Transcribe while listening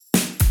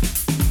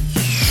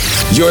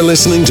You're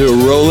listening to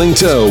Rolling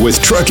Toe with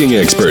trucking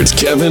experts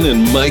Kevin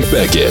and Mike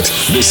Beckett.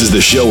 This is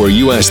the show where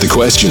you ask the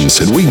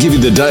questions and we give you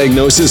the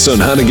diagnosis on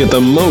how to get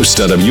the most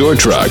out of your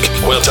truck.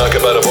 We'll talk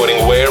about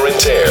avoiding wear and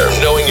tear,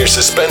 knowing your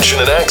suspension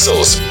and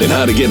axles, and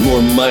how to get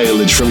more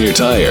mileage from your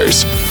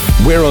tires.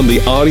 We're on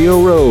the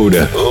audio road.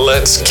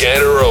 Let's get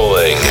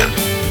rolling.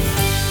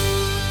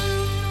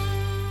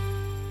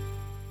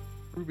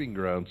 Proving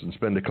grounds and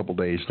spend a couple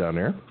days down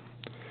there.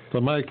 The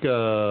mic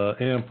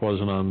amp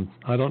wasn't on.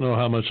 I don't know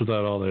how much of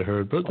that all they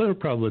heard, but they were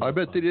probably. I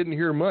bet they didn't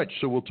hear much,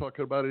 so we'll talk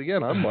about it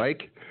again. I'm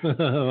Mike.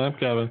 I'm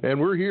Kevin. And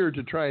we're here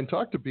to try and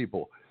talk to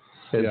people.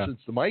 And since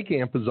the mic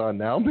amp is on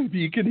now, maybe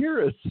you can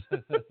hear us.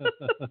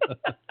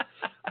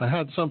 I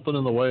had something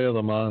in the way of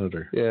the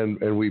monitor.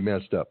 And we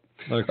messed up.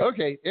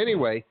 Okay,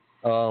 anyway,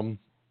 I'm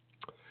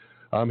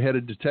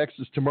headed to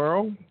Texas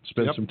tomorrow.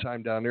 Spend some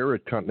time down there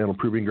at Continental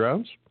Proving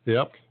Grounds.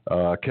 Yep.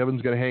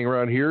 Kevin's going to hang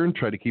around here and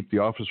try to keep the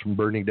office from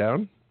burning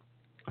down.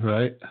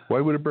 Right.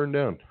 Why would it burn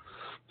down?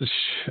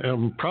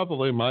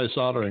 Probably my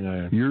soldering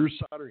iron. Your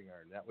soldering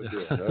iron. That would do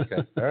it. Okay.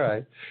 All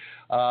right.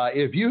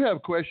 If you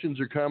have questions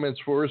or comments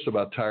for us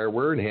about tire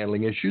wear and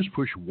handling issues,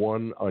 push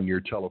 1 on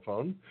your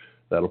telephone.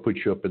 That'll put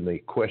you up in the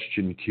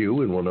question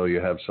queue, and we'll know you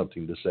have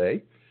something to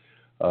say.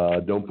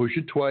 Don't push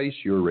it twice.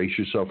 You'll erase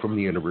yourself from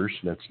the universe,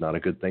 and that's not a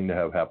good thing to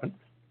have happen.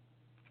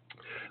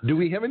 Do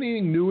we have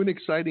anything new and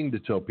exciting to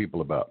tell people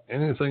about?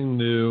 Anything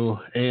new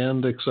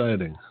and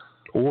exciting.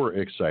 Or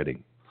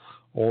exciting.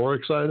 Or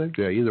exciting?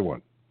 Yeah, either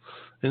one.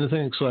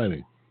 Anything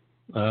exciting?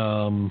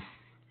 No.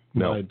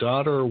 My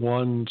daughter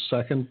won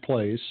second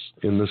place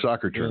in the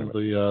soccer tournament.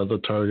 In the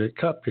Target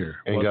Cup here.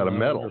 And got a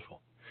medal. Wonderful?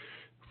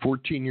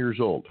 14 years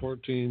old.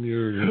 14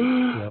 years.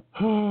 Yep.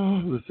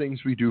 Oh, the things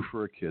we do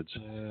for our kids.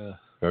 Yeah.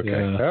 Okay.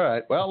 Yeah. All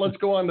right. Well, let's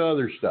go on to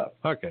other stuff.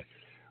 Okay.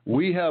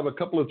 We have a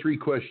couple of 3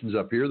 questions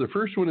up here. The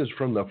first one is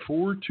from the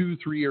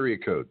 423 area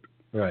code.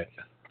 Right.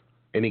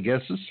 Any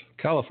guesses?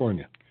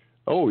 California.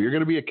 Oh, you're going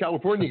to be a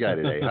California guy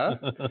today, huh?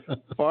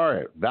 All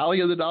right.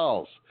 Valley of the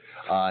Dolls.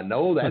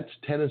 No, that's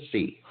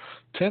Tennessee.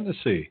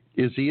 Tennessee.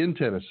 Is he in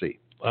Tennessee?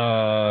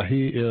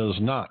 He is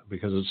not,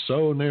 because it's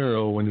so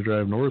narrow when you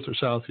drive north or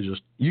south.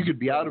 You could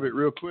be out of it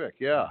real quick,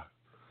 yeah.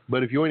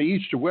 But if you went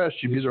east or west,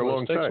 you'd be there a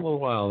long time. It takes a little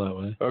while that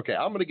way. Okay,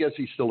 I'm going to guess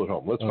he's still at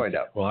home. Let's find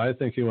out. Well, I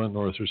think he went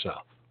north or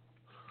south.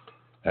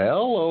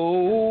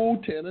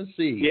 Hello,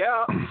 Tennessee.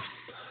 Yeah.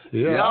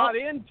 Yeah. Not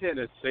in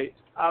Tennessee.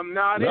 I'm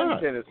not in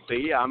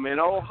Tennessee. I'm in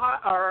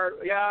Ohio.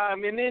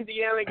 I'm in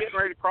Indiana, getting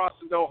ready to cross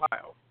into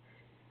Ohio.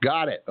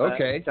 Got it.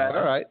 Okay.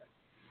 All right.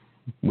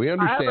 We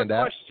understand that. I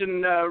have a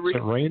question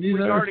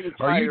regarding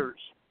tires.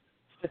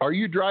 Are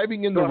you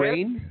driving in the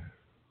rain?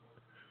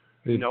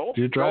 No.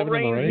 You're driving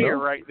in the rain here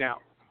right now.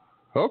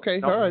 Okay.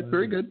 No. All right.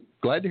 Very good.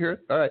 Glad to hear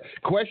it. All right.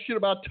 Question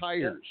about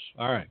tires.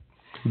 Yeah. All right.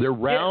 They're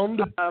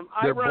round,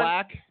 they're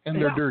black,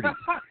 and they're dirty.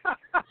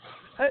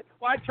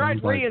 Well, I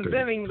tried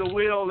reinventing the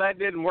wheel. That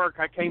didn't work.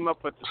 I came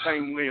up with the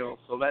same wheel,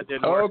 so that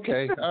didn't work.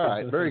 Okay. All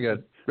right. Very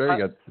good. Very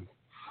good.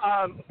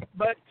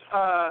 But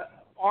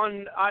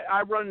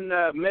I run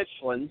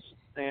Michelin's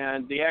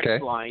and the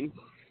X-Line,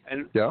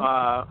 and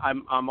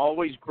I'm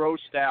always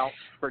grossed out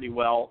pretty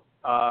well.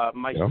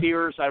 My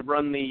steers, I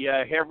run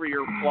the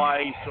heavier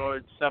ply, so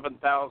it's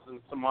 7,000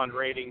 some odd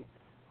rating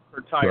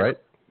per tire. Right.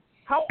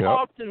 How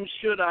often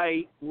should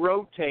I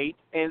rotate?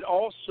 And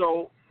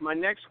also, my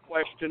next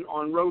question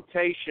on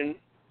rotation,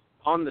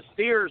 on the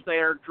steers, they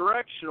are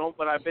directional,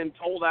 but I've been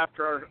told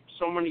after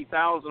so many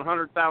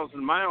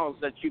 100,000 miles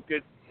that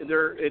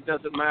it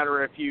doesn't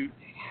matter if you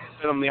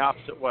set them the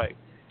opposite way.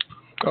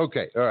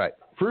 Okay, all right.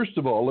 First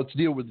of all, let's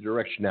deal with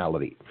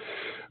directionality.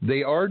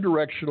 They are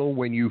directional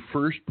when you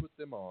first put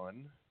them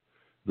on.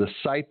 The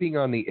siping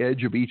on the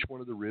edge of each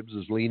one of the ribs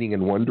is leaning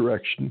in one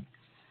direction,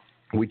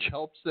 which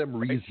helps them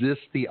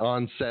resist the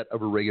onset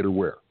of irregular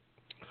wear.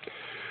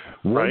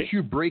 Once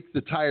you break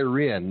the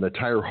tire in, the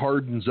tire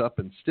hardens up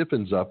and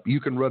stiffens up. You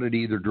can run it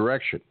either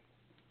direction.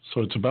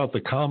 So it's about the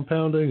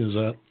compounding, is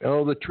that?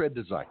 Oh, the tread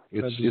design.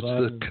 It's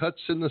the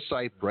cuts in the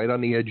sipe right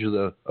on the edge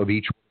of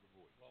each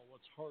one. Well,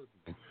 what's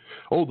hardening?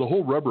 Oh, the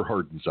whole rubber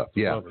hardens up.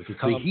 Yeah,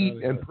 the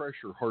heat and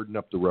pressure harden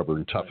up the rubber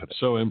and toughen it.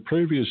 So in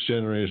previous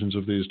generations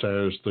of these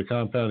tires, the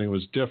compounding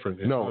was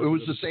different. No, it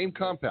was the same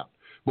compound.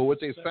 But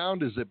what they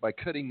found is that by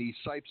cutting these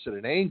sipes at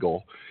an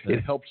angle,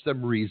 it helps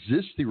them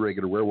resist the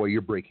irregular wear while you're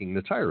breaking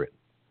the tire in.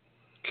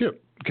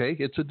 Cute. Okay,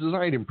 it's a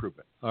design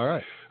improvement. All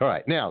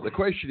right. Now, the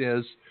question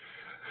is,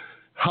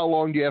 how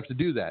long do you have to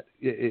do that?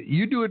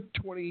 You do it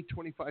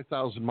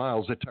 25,000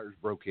 miles, that tire's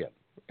broke in.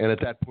 And at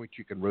that point,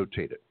 you can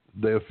rotate it.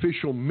 The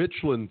official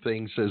Michelin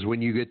thing says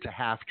when you get to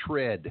half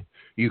tread,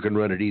 you can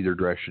run it either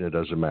direction. It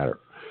doesn't matter.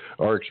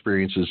 Our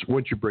experience is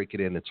once you break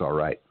it in, it's all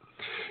right.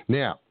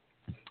 Now,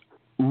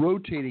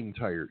 rotating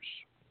tires.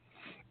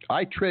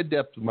 I tread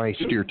depth my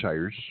steer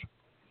tires,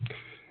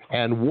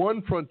 and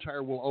one front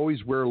tire will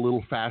always wear a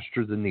little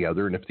faster than the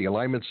other, and if the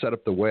alignment's set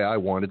up the way I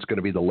want, it's going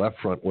to be the left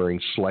front wearing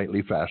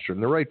slightly faster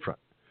than the right front.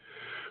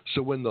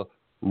 So when the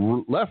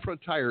left front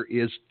tire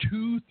is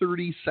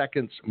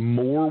 2/32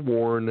 more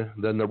worn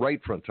than the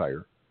right front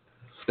tire,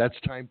 That's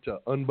time to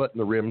unbutton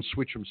the rim,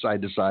 switch them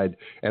side to side,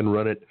 and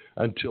run it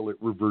until it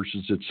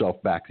reverses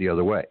itself back the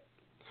other way.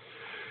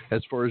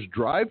 As far as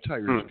drive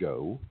tires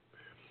go,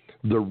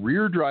 the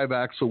rear drive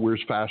axle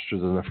wears faster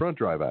than the front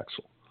drive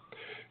axle.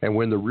 And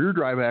when the rear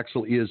drive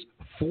axle is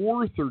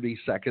 4/30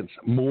 seconds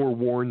more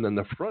worn than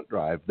the front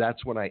drive,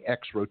 that's when I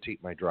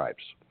X-rotate my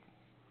drives.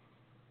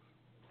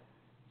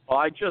 Well,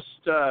 I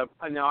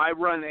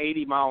run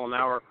 80 mile an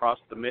hour across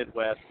the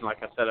Midwest, and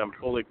like I said, I'm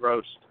fully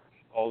grossed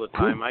all the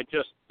time. I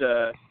just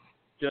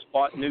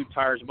bought new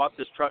tires. Bought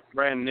this truck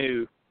brand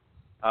new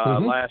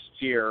last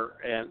year,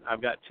 and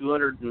I've got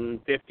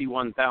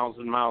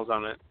 251,000 miles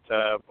on it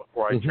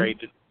before I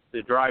traded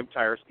the drive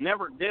tires.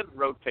 Never did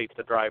rotate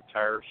the drive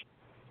tires,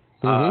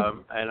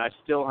 and I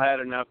still had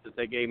enough that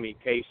they gave me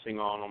casing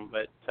on them.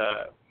 But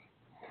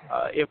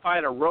if I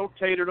had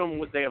rotated them,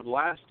 would they have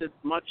lasted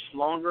much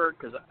longer?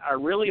 Because I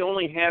really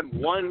only had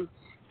one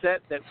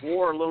set that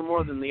wore a little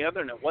more than the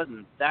other, and it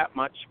wasn't that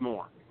much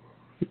more.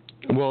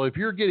 Well, if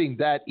you're getting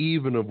that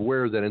even of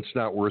wear, then it's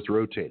not worth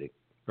rotating.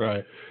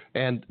 Right.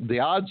 And the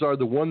odds are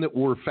the one that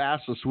wore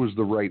fastest was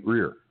the right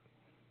rear.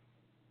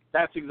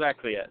 That's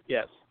exactly it,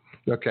 yes.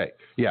 Okay,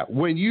 yeah.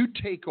 When you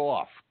take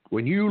off,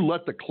 when you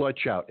let the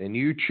clutch out and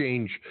you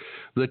change,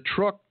 the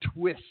truck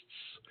twists,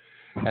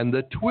 and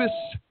the twist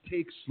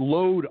takes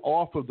load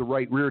off of the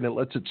right rear and it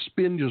lets it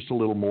spin just a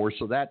little more,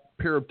 so that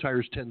pair of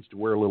tires tends to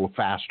wear a little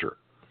faster.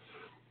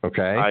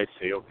 Okay? I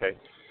see, okay.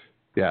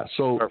 Yeah,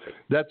 so Perfect.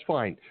 That's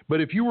fine.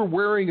 But if you were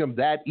wearing them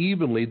that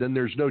evenly, then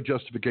there's no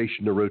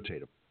justification to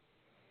rotate them.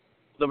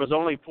 There was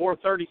only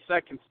 4/30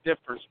 seconds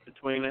difference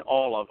between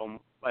all of them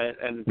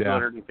and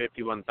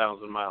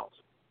 251,000 miles.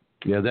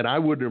 Yeah, then I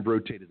wouldn't have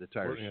rotated the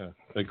tires. Yeah,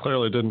 they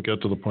clearly didn't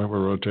get to the point where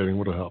rotating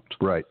would have helped.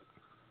 Right.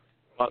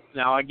 Well,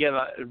 now I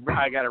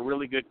got a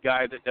really good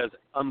guy that does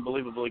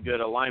unbelievably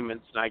good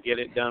alignments, and I get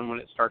it done when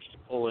it starts to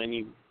pull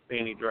any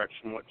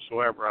direction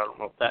whatsoever. I don't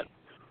know if that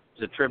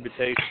is a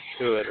tributary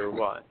to it or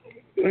what.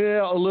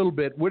 Yeah, a little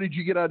bit. What did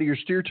you get out of your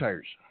steer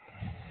tires?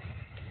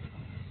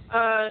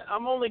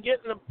 I'm only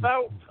getting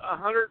about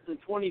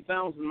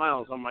 120,000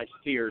 miles on my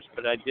steers,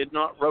 but I did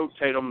not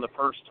rotate them the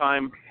first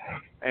time,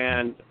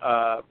 and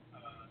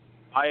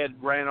I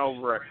had ran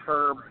over a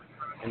curb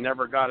and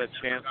never got a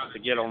chance to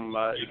get them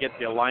to get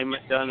the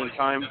alignment done in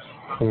time,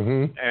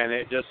 and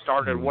it just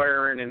started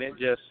wearing, and it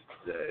just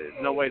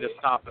no way to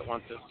stop it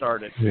once it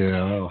started.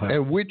 Yeah.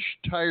 And which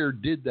tire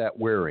did that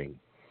wearing?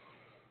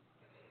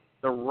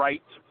 The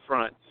right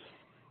front.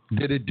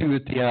 Did it do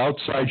it the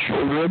outside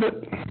shoulder of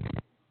it?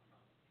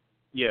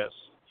 Yes.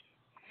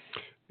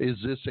 Is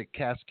this a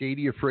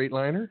Cascadia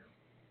Freightliner?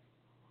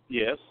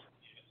 Yes.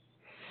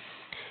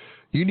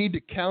 You need to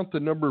count the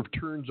number of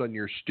turns on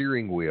your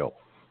steering wheel.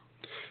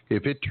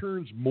 If it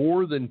turns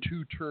more than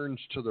 2 turns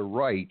to the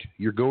right,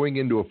 you're going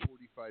into a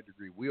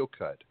 45-degree wheel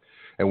cut.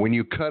 And when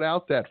you cut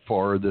out that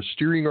far, the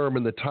steering arm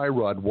and the tie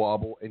rod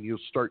wobble, and you'll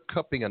start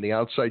cupping on the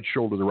outside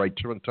shoulder of the right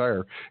front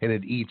tire, and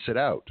it eats it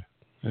out.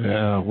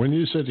 Yeah, when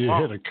you said you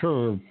hit a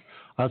curb,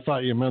 I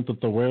thought you meant that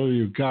the wear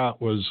you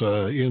got was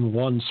in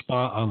one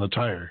spot on the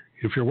tire.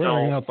 If you're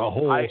wearing out the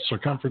whole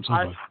circumference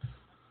of it.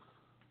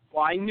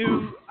 Well, I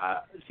knew,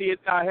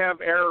 I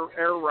have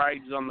air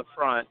rides on the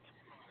front,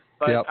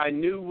 but I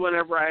knew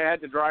whenever I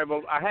had to drive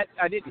over,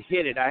 I didn't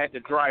hit it, I had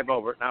to drive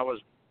over it, and I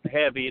was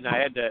heavy, and I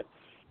had to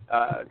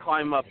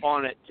climb up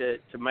on it to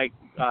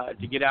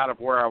get out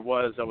of where I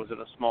was. I was in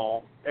a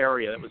small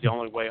area. That was the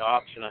only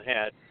option I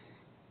had.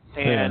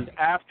 And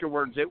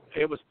afterwards,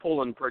 it was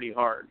pulling pretty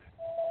hard.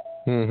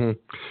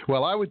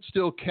 Well, I would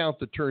still count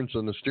the turns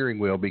on the steering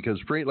wheel because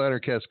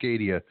Freightliner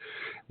Cascadia,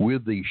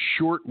 with the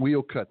short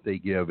wheel cut they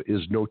give,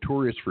 is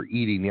notorious for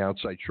eating the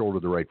outside shoulder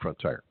of the right front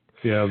tire.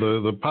 Yeah,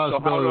 the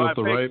possibility with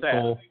the right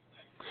pull.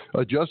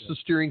 Adjust the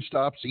steering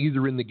stops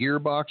either in the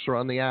gearbox or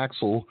on the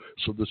axle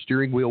so the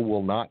steering wheel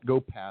will not go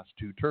past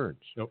 2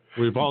 turns. Yep.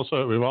 We've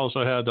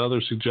also had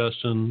other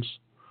suggestions,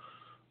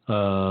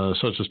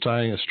 such as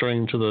tying a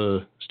string to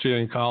the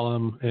steering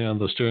column and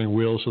the steering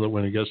wheel so that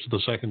when it gets to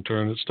the second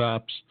turn, it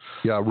stops.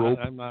 Yeah, rope.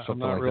 I'm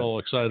not real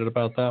excited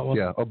about that one.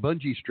 Yeah, a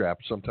bungee strap.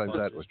 Sometimes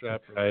that was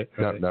right.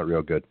 Not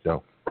real good.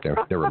 No,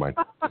 never mind.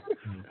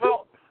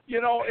 Well,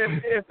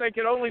 if they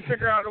could only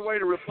figure out a way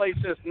to replace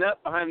this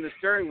nut behind the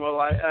steering wheel,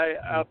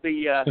 I'll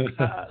be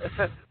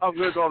I'll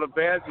go to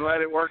bed and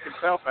let it work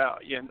itself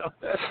out.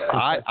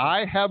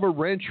 I have a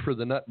wrench for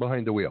the nut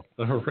behind the wheel.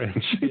 A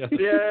wrench. Yeah.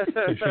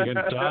 If you can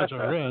dodge a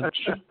wrench.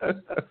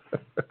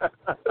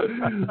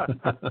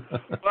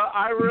 Well,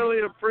 I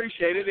really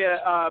appreciate it.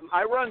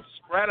 I run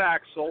spread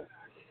axle.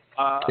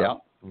 I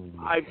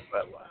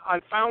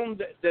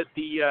found that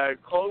the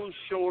closed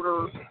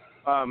shoulder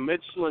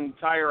Michelin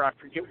tire, I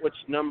forget which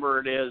number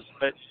it is,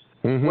 but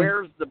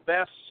where's the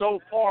best so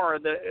far?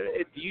 Do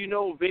you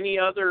know of any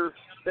other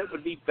that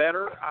would be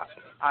better?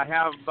 I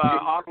have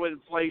auto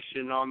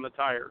inflation on the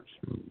tires.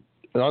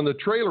 On the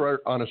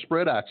trailer, on a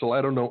spread axle,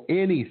 I don't know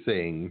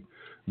anything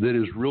that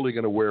is really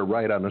going to wear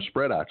right on a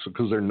spread axle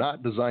because they're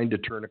not designed to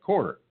turn a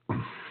corner.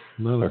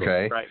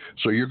 Okay. Right.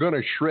 So you're going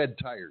to shred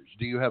tires.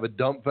 Do you have a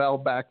dump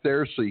valve back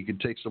there so you can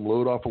take some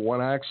load off of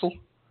one axle?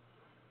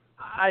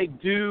 I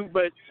do,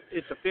 but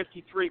it's a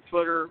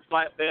 53-footer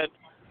flatbed,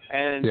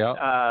 and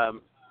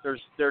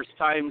there's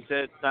times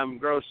that I'm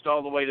grossed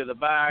all the way to the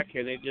back,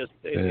 and it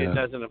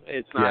doesn't.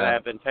 It's not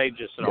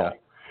advantageous at all.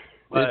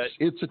 But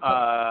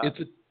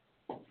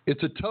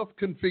it's a tough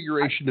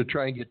configuration to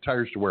try and get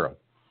tires to wear on.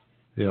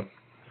 Yep.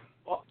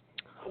 Well,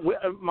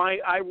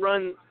 I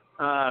run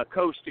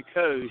coast to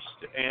coast,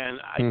 and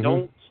I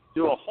don't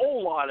do a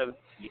whole lot of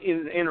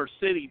inner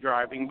city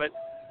driving, but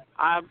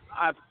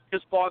I've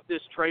just bought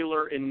this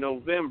trailer in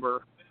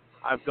November.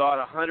 I've got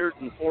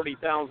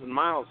 140,000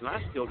 miles, and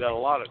I still got a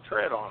lot of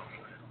tread on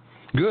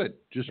it. Good.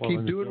 Just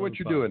keep doing what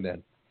you're doing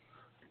then.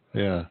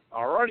 Yeah.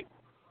 All righty.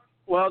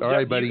 Well, all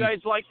right, buddy. You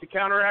guys like the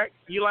counteract?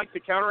 You like the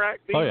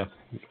counteract beams? Oh, yeah.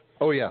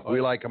 Oh, yeah. We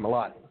like them a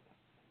lot.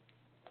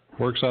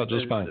 Works out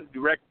just fine.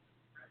 You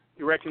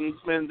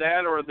recommend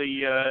that or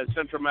the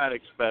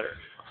Centromatics better?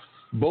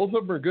 Both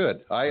of them are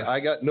good. I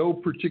got no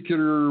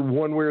particular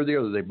one way or the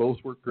other. They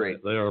both work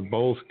great. They are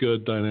both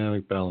good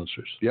dynamic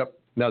balancers. Yep.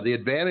 Now, the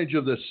advantage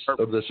of the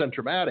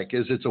Centromatic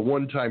is it's a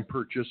one-time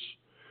purchase.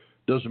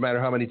 Doesn't matter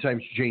how many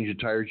times you change the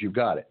tires, you've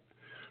got it.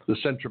 The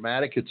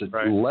Centromatic, it's a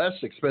less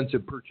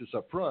expensive purchase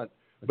up front,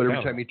 but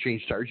every time you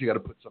change tires, you got to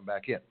put some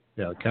back in.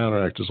 Yeah, the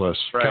counteract is less.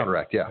 Right.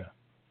 Counteract, yeah.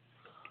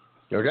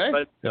 Okay?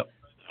 Yep.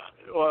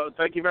 Well,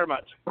 thank you very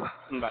much.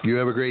 Bye. You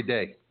have a great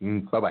day.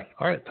 Bye-bye.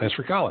 All right. Thanks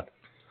for calling.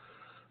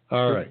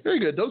 All right. Very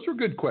good. Those were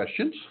good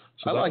questions.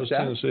 So I like that.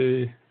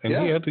 Tennessee, and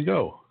he had to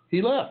go.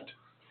 He left.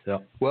 Yeah.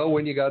 Well,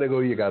 when you got to go,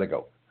 you got to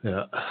go.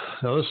 Yeah.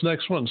 Now, this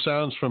next one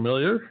sounds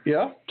familiar.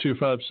 Yeah.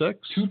 256.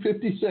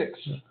 256.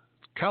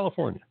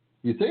 California.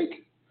 You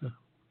think? Yeah.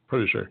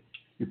 Pretty sure.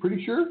 You're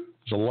pretty sure?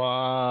 There's a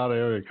lot of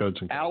area codes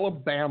in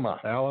Alabama.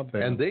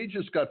 And they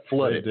just got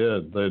flooded.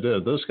 They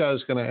did. This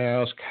guy's going to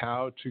ask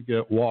how to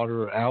get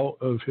water out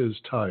of his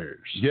tires.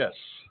 Yes.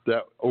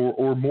 That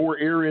or more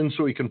air in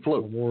so he can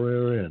float. More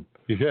air in.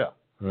 Yeah.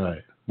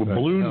 Right. We'll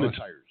balloon the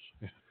tires.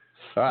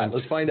 All right,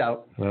 let's find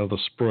out. Now the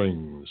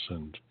springs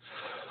and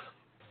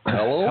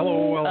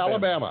Hello,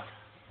 Alabama.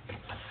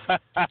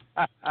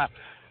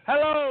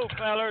 Hello,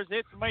 fellas.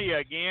 It's me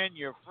again,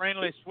 your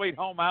friendly, sweet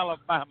home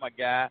Alabama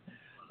guy.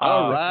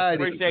 All right.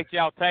 Appreciate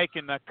y'all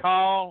taking the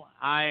call.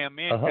 I am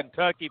in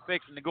Kentucky,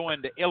 fixing to go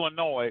into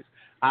Illinois.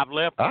 I've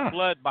left the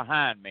flood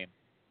behind me.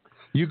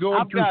 You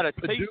going through I've got a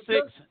Paducah?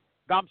 T6.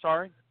 I'm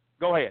sorry.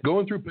 Go ahead.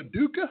 Going through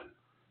Paducah?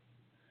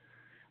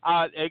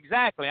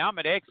 Exactly. I'm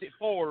at exit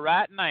 4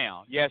 right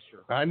now. Yes, sir.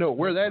 I know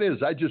where that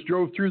is. I just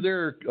drove through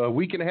there a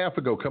week and a half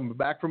ago, coming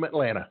back from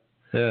Atlanta.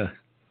 Yeah.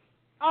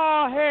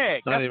 Oh,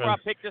 heck. That's where I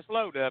picked this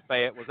load up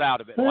at, was out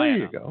of Atlanta. There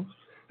you go.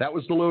 That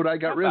was the load I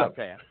got rid of.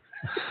 Okay.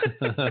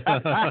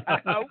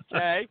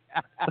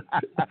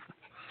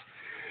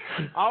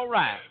 All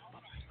right.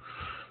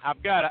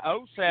 I've got a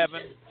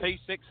 07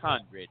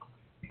 T600.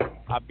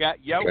 I've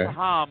got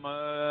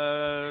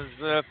Yokohama's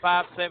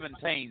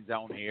 517s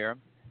on here.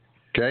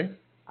 Okay.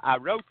 I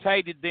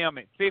rotated them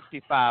at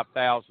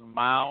 55,000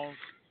 miles.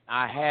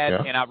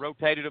 And I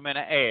rotated them in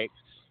an X.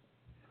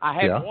 I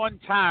had one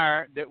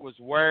tire that was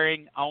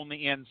wearing on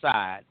the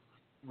inside,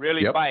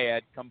 really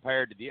bad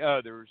compared to the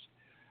others.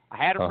 I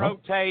had them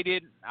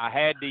rotated. I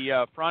had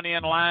the front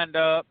end lined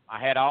up. I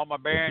had all my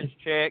bearings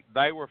checked.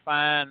 They were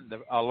fine.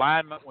 The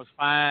alignment was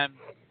fine.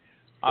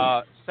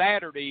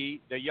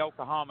 Saturday, the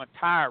Yokohama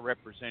tire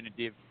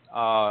representative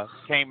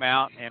came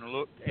out and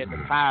looked at the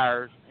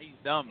tires. He's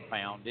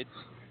dumbfounded.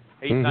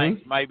 He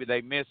thinks maybe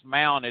they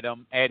mismounted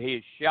them at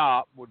his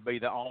shop would be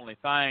the only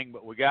thing,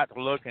 but we got to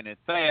looking at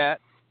that,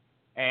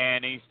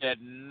 and he said,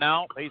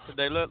 no. He said,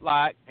 they look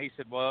like,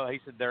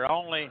 they're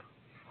only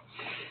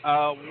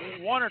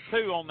one or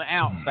two on the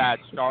outside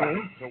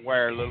starting to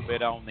wear a little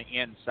bit on the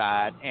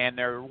inside, and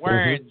they're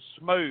wearing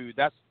smooth.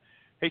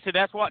 He said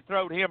that's what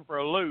throwed him for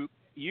a loop.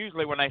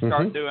 Usually when they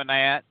start doing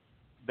that,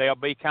 they'll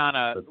be kind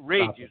of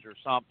ridges or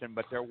something,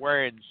 but they're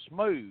wearing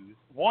smooth.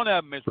 One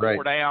of them is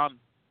wore down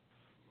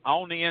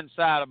on the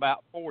inside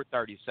about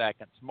 4/32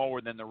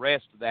 more than the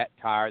rest of that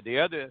tire. The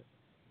other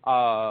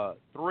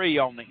three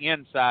on the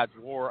insides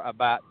wore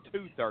about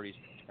 2/32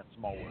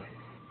 more.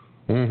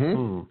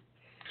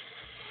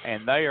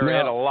 And they are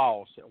at a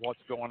loss at what's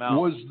going on.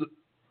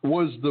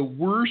 Was the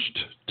worst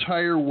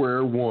tire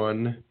wear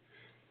one?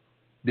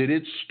 Did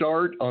it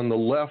start on the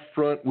left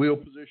front wheel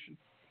position?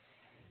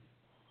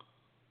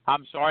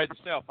 I'm sorry, the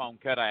cell phone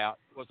cut out.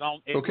 Was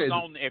on.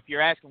 If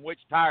you're asking which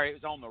tire, it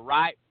was on the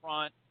right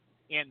front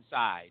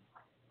inside.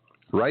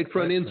 Right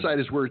front inside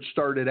is where it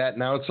started at.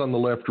 Now it's on the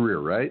left rear,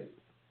 right?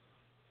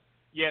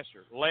 Yes,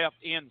 sir. Left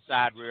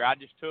inside rear. I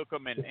just took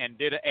them and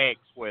did an X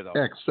with them.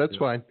 X, that's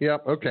fine.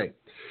 Yep, okay.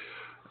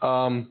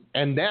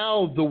 And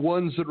now the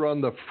ones that are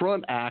on the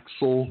front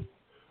axle,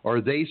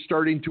 are they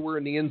starting to wear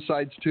in the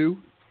insides too?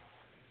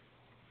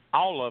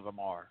 All of them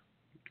are.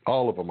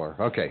 All of them are.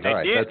 Okay, they all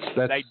right.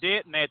 They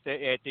didn't at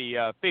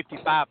the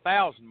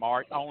 55,000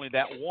 mark, only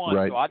that one.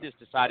 Right. So I just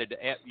decided to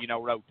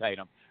rotate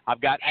them. I've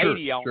got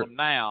 80 on them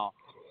now.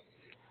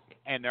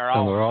 And they're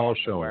all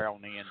showing wear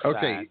on the inside.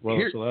 Okay, well,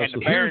 here's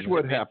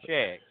what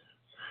happened.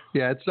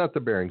 Yeah, it's not the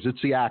bearings;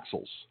 it's the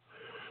axles.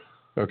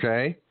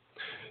 Okay,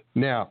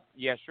 now.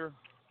 Yes, sir.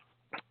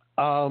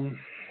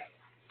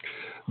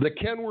 The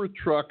Kenworth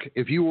truck,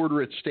 if you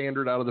order it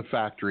standard out of the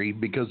factory,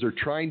 because they're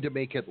trying to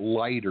make it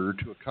lighter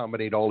to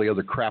accommodate all the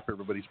other crap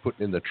everybody's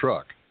putting in the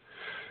truck,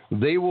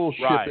 they will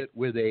ship it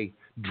with a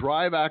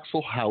drive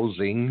axle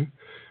housing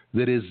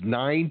that is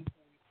 9.5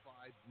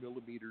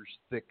 millimeters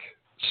thick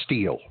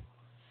steel.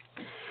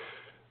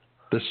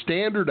 The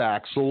standard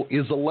axle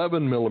is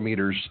 11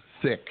 millimeters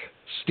thick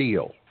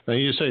steel. Now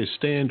you say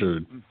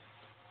standard.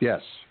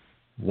 Yes.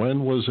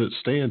 When was it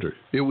standard?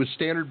 It was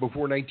standard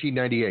before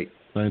 1998.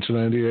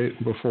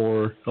 1998,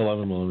 before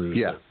 11 millimeters.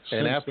 Yeah,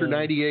 and after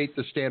 98,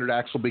 the standard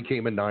axle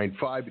became a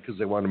 9.5 because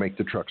they wanted to make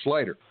the trucks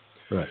lighter.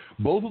 Right.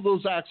 Both of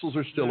those axles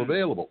are still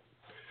available.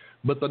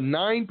 But the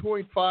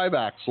 9.5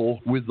 axle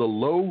with the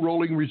low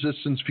rolling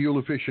resistance,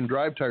 fuel-efficient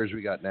drive tires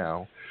we got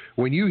now,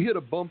 when you hit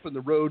a bump in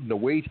the road and the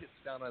weight hits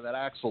down on that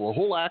axle, the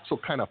whole axle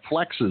kind of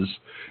flexes,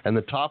 and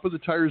the top of the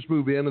tires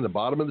move in and the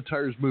bottom of the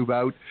tires move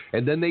out,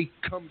 and then they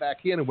come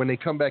back in, and when they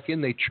come back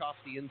in, they chop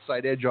the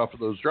inside edge off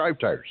of those drive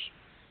tires.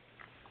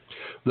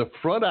 The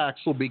front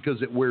axle,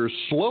 because it wears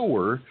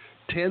slower,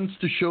 tends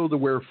to show the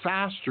wear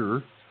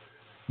faster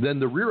than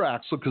the rear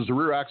axle because the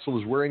rear axle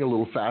is wearing a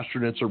little faster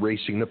and it's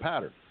erasing the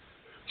pattern.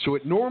 So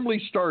it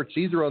normally starts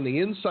either on the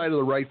inside of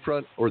the right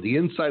front or the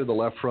inside of the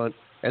left front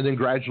and then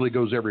gradually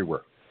goes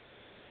everywhere.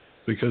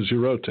 Because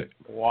you rotate.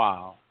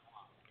 Wow.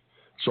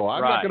 So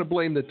I'm not going to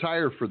blame the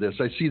tire for this.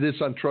 I see this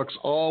on trucks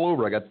all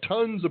over. I got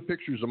tons of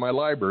pictures in my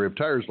library of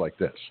tires like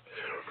this.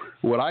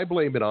 What I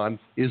blame it on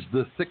is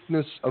the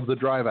thickness of the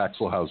drive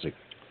axle housing.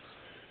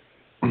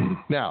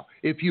 Now,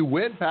 if you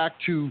went back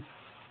to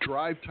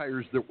drive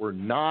tires that were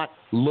not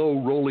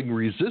low rolling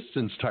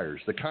resistance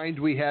tires, the kind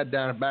we had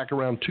back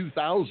around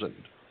 2000,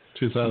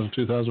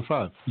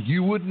 2005,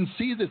 you wouldn't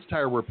see this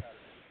tire wear pattern.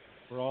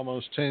 For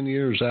almost 10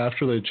 years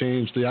after they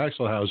changed the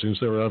axle housings,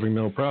 they were having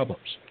no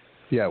problems.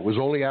 Yeah, it was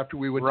only after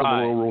we went to the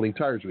low rolling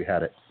tires we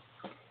had it.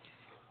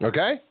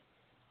 Okay?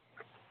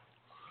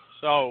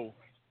 So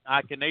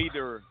I can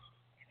either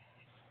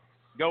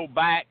go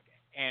back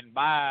and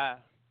buy.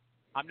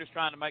 I'm just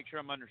trying to make sure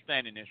I'm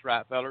understanding this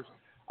right, fellas.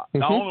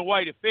 The only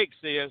way to fix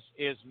this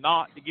is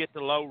not to get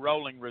the low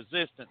rolling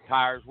resistant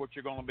tires, which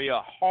are going to be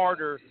a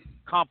harder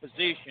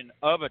composition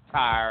of a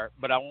tire,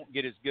 but I won't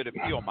get as good a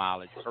fuel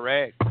mileage,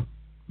 correct?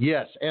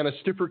 Yes, and a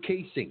stiffer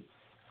casing,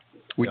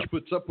 which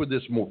puts up with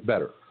this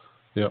better.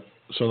 Yep.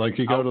 So like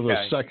you go to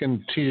the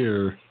second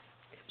tier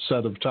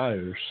set of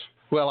tires.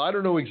 Well, I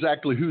don't know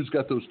exactly who's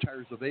got those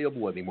tires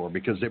available anymore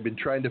because they've been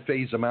trying to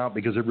phase them out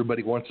because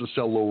everybody wants to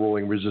sell low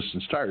rolling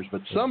resistance tires.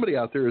 But somebody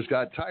out there has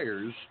got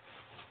tires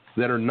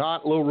that are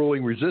not low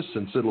rolling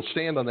resistance that'll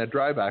stand on that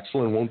drive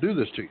axle and won't do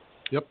this to you.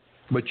 Yep.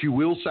 But you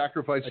will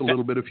sacrifice a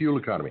little bit of fuel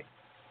economy.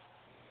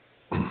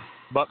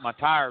 But my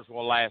tires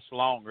will last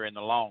longer in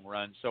the long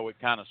run, so it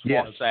kind of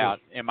swaps out.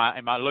 Am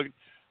I looking?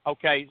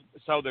 Okay,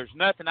 so there's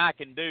nothing I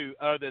can do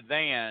other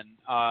than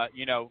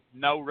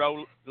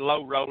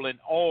low rolling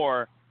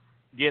or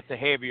get the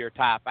heavier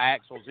type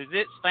axles. Is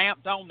it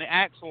stamped on the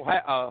axle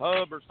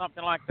hub or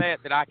something like that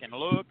I can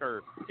look,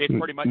 or it's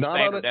pretty much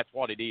standard? That's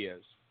what it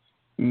is.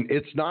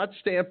 It's not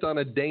stamped on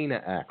a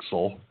Dana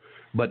axle,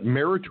 but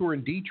Meritor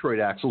and Detroit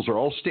axles are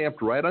all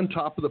stamped right on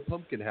top of the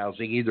pumpkin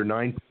housing, either 9.5 or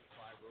 11,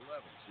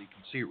 so you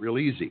can see it real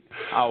easy.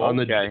 On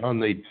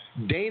the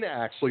Dana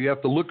axle, you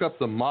have to look up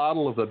the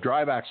model of the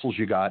drive axles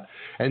you got,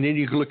 and then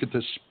you can look at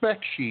the spec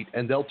sheet,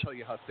 and they'll tell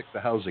you how thick the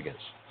housing is.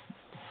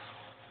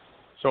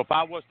 So if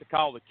I was to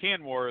call the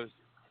Kenworth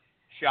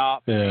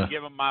shop and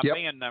give them my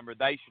VIN number,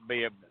 they should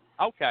be able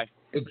to. Okay.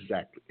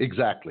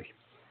 Exactly.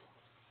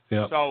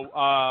 Yeah.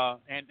 So,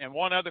 and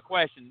one other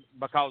question,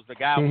 because the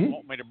guy would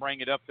want me to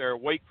bring it up there a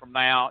week from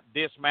now,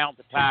 dismount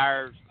the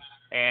tires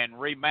and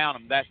remount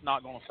them. That's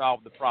not going to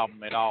solve the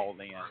problem at all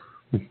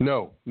then.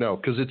 No,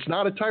 because it's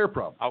not a tire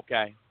problem.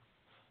 Okay.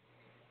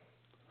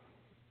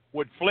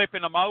 Would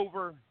flipping them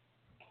over?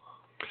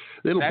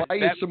 It'll buy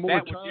you some more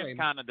time. That would just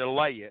kind of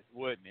delay it,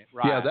 wouldn't it?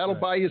 Right. Yeah, that'll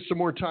buy you some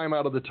more time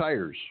out of the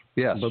tires.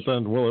 Yes. But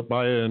then will it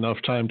buy you enough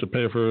time to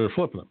pay for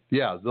flipping them?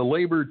 Yeah, the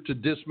labor to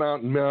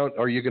dismount and mount,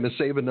 are you going to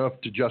save enough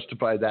to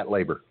justify that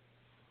labor?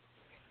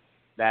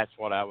 That's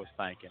what I was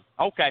thinking.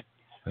 Okay.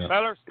 Yeah.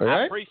 Fellas,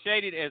 I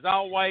appreciate it as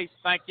always.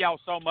 Thank y'all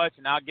so much,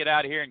 and I'll get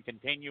out of here and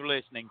continue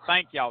listening.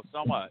 Thank y'all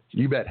so much.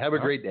 You bet. Have a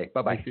great day.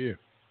 Bye-bye. Thank you.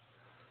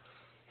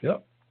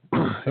 Yep.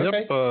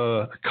 Yep,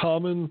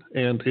 common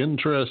and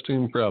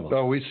interesting problem.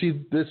 Oh, we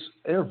see this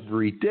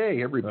every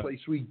day, every place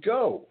we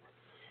go.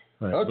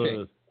 Right.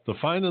 Okay. The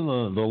finding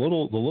the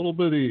little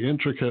bitty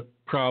intricate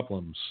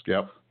problems.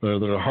 Yep.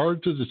 That are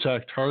hard to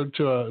detect, hard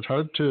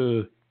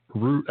to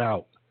root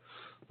out.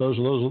 Those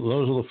are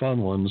the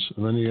fun ones,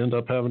 and then you end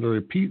up having to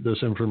repeat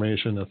this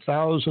information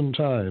 1,000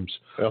 times.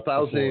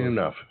 1,000 ain't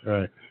enough.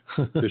 Right.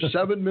 There's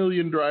 7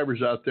 million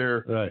drivers out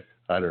there. Right.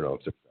 I don't know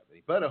if there's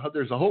 70, but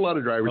there's a whole lot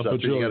of drivers out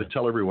there. You got to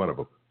tell every one of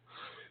them.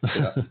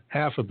 Yeah.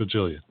 Half a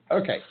bajillion.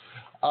 Okay.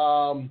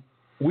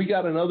 we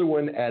got another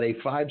one at a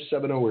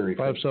 570 area.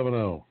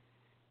 570.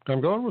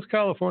 I'm going with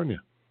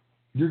California.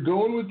 You're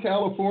going with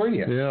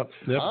California. Yeah.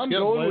 Yep. I'm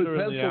going with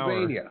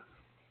Pennsylvania.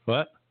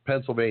 What?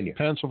 Pennsylvania.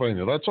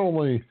 That's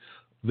only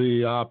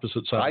the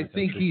opposite side. I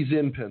think he's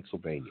in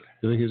Pennsylvania.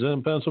 You think he's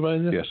in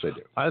Pennsylvania? Yes, I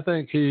do. I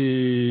think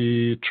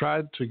he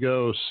tried to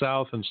go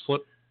south and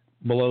slip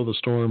below the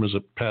storm as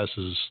it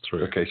passes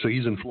through. Okay, so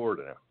he's in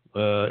Florida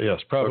now.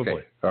 Yes, probably.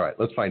 Okay. All right,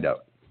 let's find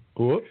out.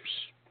 Whoops.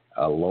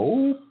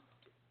 Hello,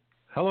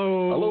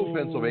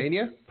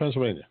 Pennsylvania.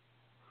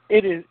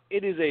 It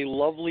is a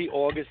lovely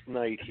August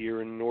night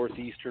here in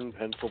northeastern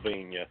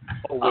Pennsylvania.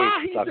 Oh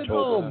wait, it's October.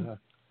 Home.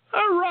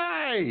 All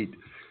right.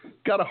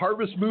 Got a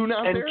harvest moon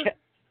out there?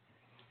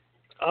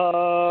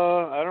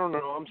 I don't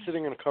know. I'm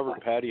sitting in a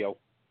covered patio.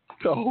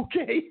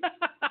 Okay.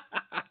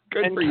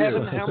 Good and for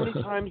Kevin, you. How many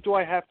times do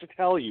I have to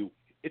tell you?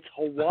 It's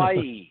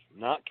Hawaii,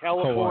 not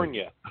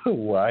California.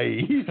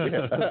 Hawaii.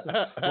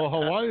 Well,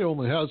 Hawaii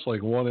only has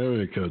like one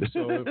area code,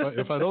 so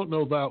if I don't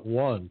know that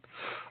one,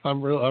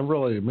 I'm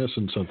really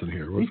missing something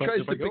here. If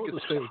I go to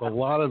the state with a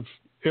lot of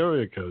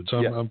area codes,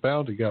 I'm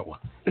bound to get one.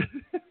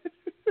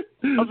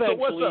 Eventually, so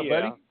what's up,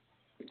 buddy?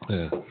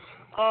 Yeah.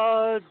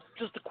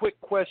 Just a quick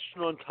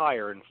question on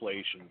tire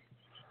inflation.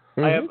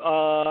 Mm-hmm.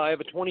 I have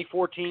a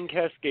 2014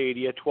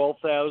 Cascadia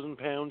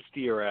 12,000-pound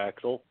steer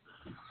axle.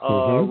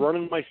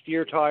 Running my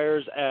steer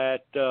tires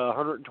at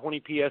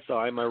 120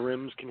 psi. My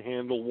rims can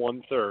handle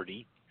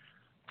 130.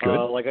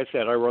 Like I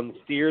said, I run the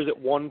steers at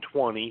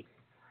 120.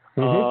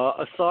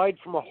 Aside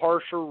from a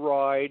harsher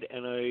ride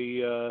and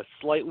a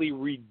slightly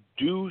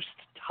reduced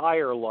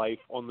tire life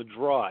on the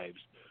drives,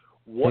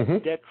 what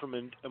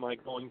detriment am I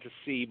going to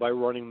see by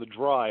running the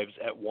drives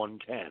at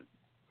 110?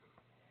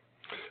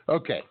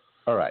 Okay.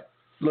 All right.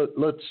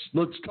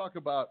 Let's talk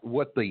about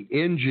what the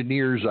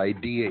engineer's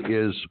idea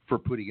is for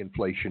putting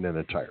inflation in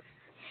a tire.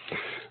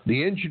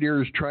 The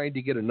engineer is trying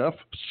to get enough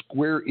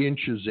square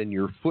inches in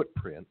your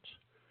footprint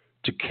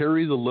to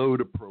carry the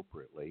load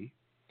appropriately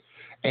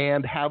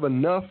and have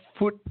enough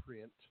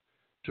footprint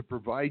to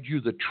provide you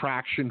the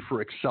traction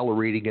for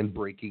accelerating and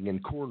braking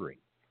and cornering.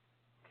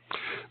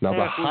 Now,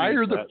 the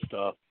higher the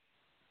stuff.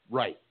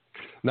 Right.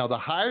 Now, the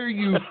higher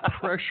you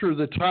pressure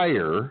the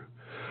tire,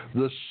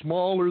 the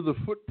smaller the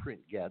footprint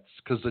gets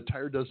because the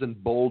tire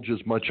doesn't bulge as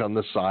much on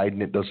the side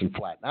and it doesn't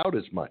flatten out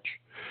as much.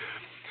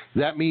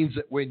 That means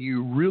that when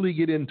you really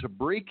get into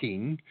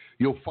braking,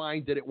 you'll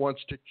find that it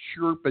wants to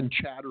chirp and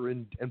chatter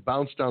and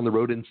bounce down the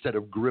road instead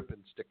of grip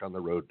and stick on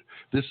the road.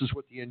 This is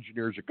what the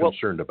engineers are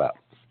concerned about.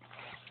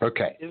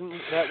 Okay.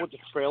 Isn't that what the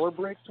trailer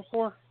brakes are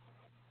for?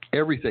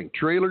 Everything.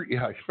 Trailer,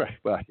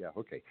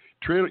 okay.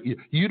 Trailer,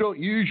 you don't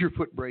use your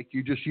foot brake,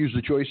 you just use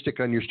the joystick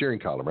on your steering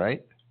column,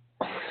 right?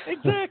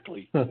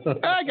 Exactly.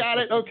 I got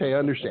it. Okay, I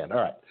understand. All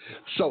right.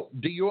 So,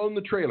 do you own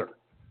the trailer?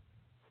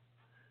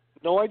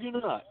 No, I do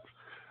not.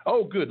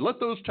 Oh, good. Let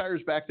those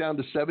tires back down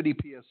to 70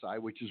 psi,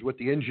 which is what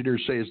the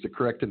engineers say is the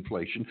correct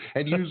inflation,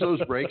 and use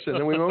those brakes, and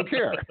then we won't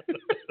care.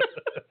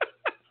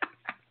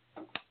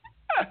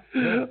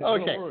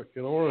 Okay.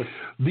 It'll work.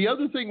 The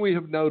other thing we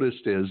have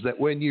noticed is that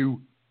when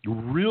you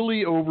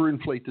really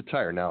overinflate the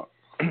tire, now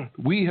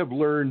we have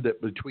learned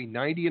that between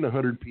 90 and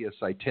 100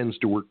 psi tends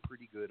to work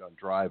pretty good on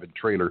drive and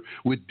trailer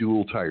with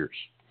dual tires.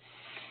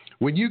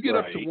 When you get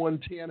up to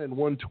 110 and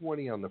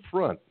 120 on the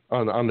front,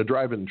 on the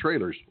drive and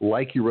trailers,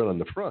 like you run on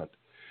the front,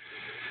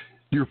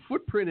 your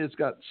footprint has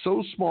got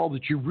so small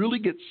that you really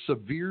get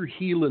severe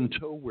heel and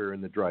toe wear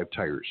in the drive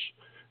tires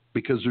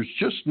because there's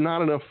just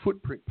not enough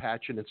footprint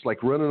patch, and it's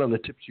like running on the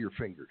tips of your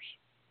fingers.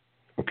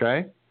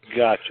 Okay?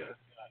 Gotcha.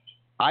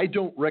 I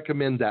don't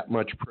recommend that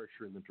much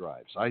pressure in the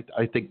drives. I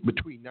think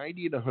between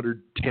 90 and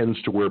 100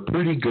 tends to wear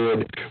pretty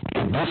good.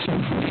 And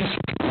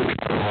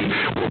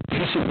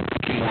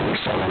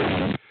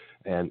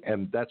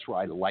that's where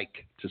I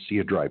like to see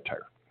a drive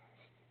tire.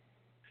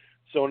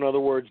 So in other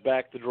words,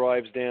 back the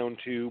drives down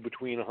to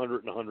between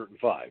 100 and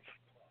 105.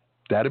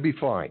 That'd be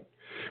fine.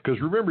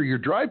 Because remember, your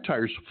drive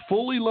tires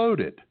fully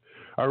loaded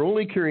are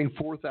only carrying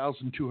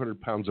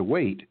 4,200 pounds of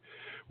weight,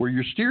 where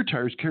your steer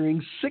tires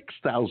carrying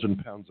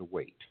 6,000 pounds of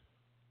weight.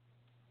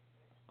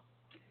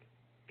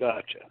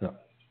 Gotcha. Yeah.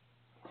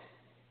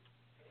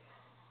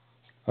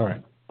 All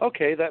right.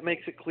 Okay, that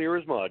makes it clear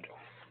as mud.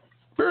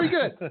 Very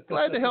good.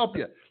 Glad to help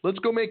you. Let's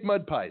go make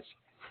mud pies.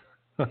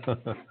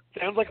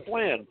 Sounds like a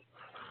plan.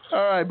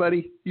 All right,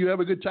 buddy. You have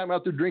a good time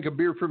out there. Drink a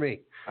beer for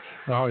me.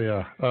 Oh,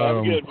 yeah.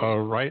 I'm good.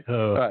 All right.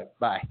 All right.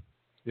 Bye.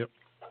 Yep.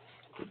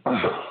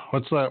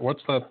 What's that?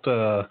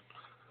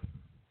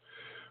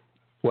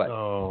 What?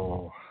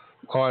 Oh,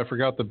 I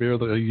forgot the beer.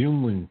 The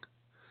Yuengling.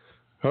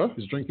 Huh?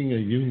 He's drinking a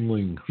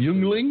Yuengling.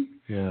 Yuengling?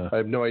 Yeah. I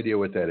have no idea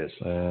what that is.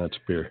 It's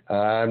beer.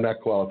 I'm not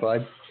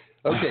qualified.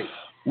 Okay.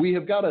 We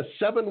have got a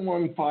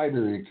 715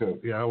 area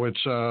code. Yeah, which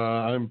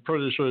I'm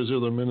pretty sure is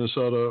either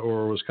Minnesota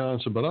or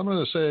Wisconsin, but I'm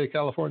going to say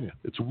California.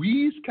 It's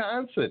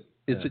Wisconsin.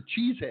 It's a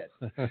cheesehead.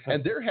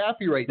 And they're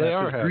happy right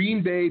now because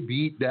Green Bay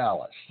beat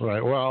Dallas.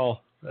 Right.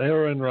 Well,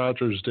 Aaron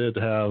Rodgers did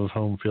have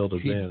home field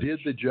advantage. He did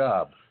the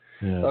job.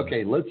 Yeah.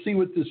 Okay, let's see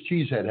what this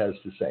cheesehead has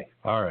to say.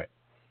 All right.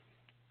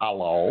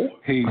 Hello.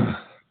 Hey.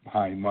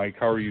 Hi, Mike.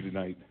 How are you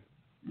tonight?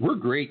 We're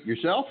great.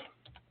 Yourself?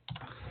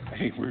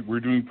 Hey, we're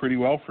doing pretty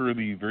well for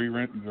the very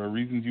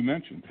reasons you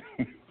mentioned.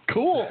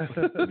 Cool.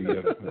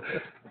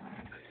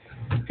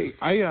 Hey,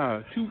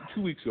 I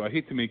 2 weeks ago, I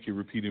hate to make you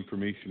repeat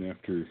information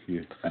after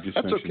you just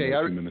That's mentioned okay. it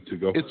a few minutes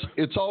ago.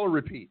 It's all a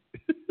repeat.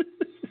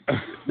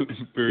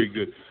 Very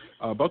good.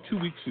 About 2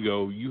 weeks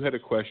ago, you had a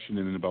question,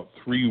 and in about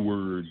 3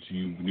 words,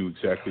 you knew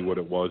exactly what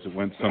it was. It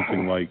went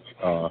something like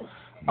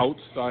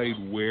outside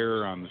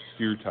wear on the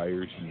steer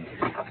tires. And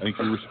I think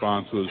your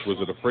response was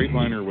it a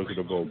Freightliner or was it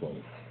a Volvo?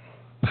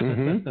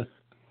 Mm-hmm.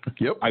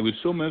 Yep. I was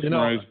so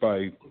mesmerized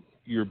by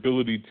your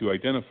ability to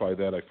identify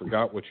that, I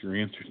forgot what your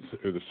answer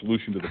or the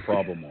solution to the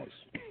problem was.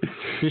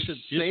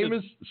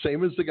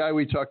 Same as the guy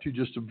we talked to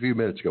just a few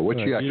minutes ago. What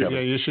you got, Kevin? Yeah,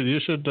 you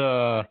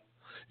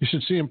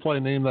should see him play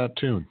Name That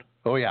Tune.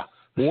 Oh yeah,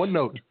 one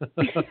note.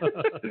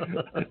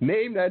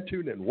 Name that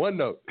tune in one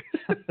note.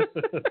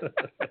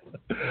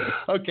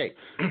 Okay,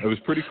 it was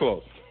pretty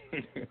close.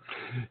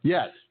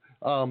 Yes,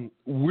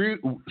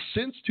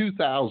 since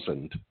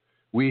 2000.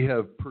 We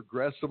have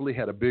progressively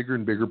had a bigger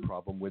and bigger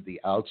problem with the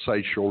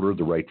outside shoulder of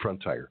the right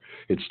front tire.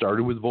 It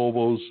started with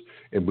Volvos.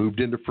 It moved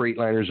into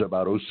Freightliners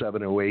about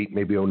 07, 08,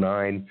 maybe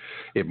 09.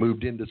 It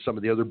moved into some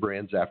of the other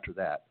brands after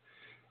that.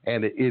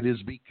 And it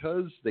is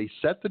because they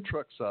set the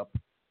trucks up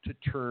to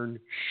turn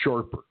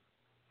sharper.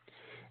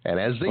 And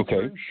as they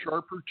turn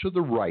sharper to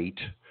the right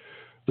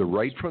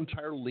front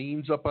tire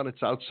leans up on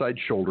its outside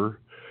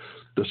shoulder.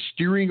 The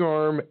steering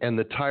arm and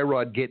the tie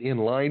rod get in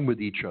line with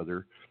each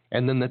other.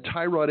 And then the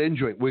tie rod end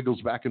joint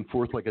wiggles back and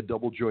forth like a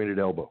double jointed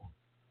elbow.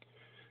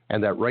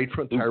 And that right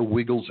front tire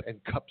wiggles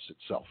and cups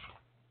itself.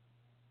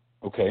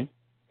 Okay.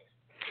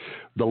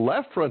 The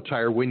left front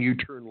tire, when you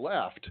turn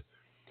left,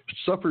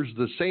 suffers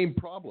the same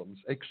problems,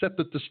 except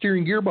that the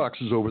steering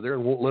gearbox is over there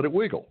and won't let it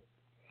wiggle.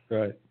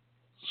 Right.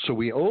 So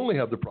we only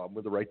have the problem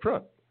with the right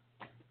front.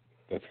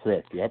 That's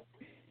correct, yep.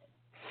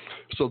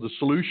 So the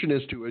solution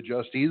is to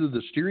adjust either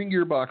the steering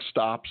gearbox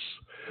stops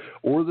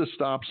or the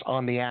stops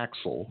on the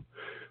axle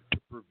to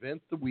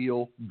prevent the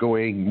wheel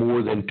going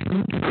more than 2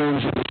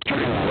 turns of the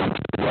steering arm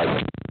to the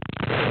right.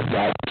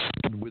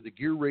 That's, with the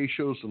gear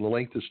ratios and the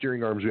length of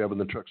steering arms we have in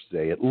the trucks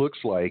today, it looks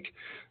like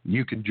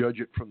you can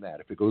judge it from that.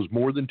 If it goes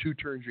more than 2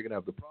 turns, you're going to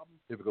have the problem.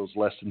 If it goes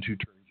less than 2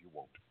 turns, you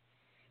won't.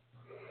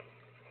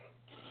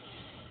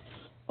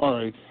 All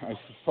right. I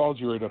followed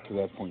you right up to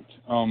that point.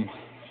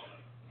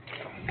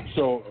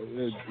 So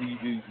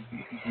you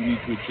need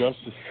to adjust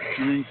the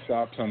steering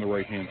stops on the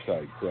right-hand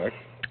side, correct?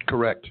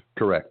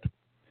 Correct.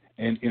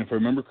 And if I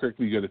remember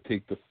correctly, you got to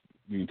take the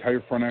entire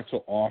front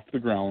axle off the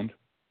ground,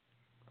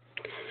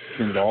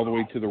 turn it all the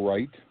way to the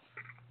right,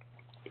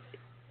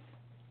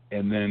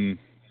 and then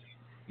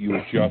you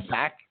adjust.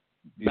 Back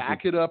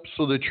it up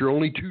so that you're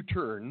only 2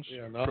 turns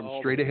from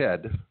straight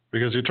ahead.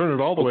 Because you turn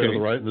it all the way to the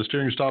right, and the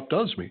steering stop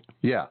does meet.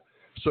 Yeah.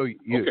 So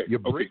you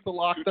break the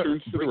lock nut.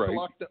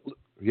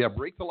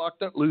 Break the lock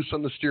nut loose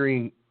on the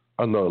steering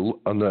on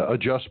the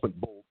adjustment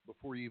bolt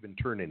before you even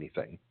turn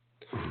anything.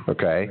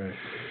 Okay. Right.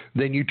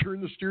 Then you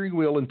turn the steering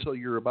wheel until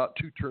you're about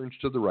 2 turns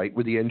to the right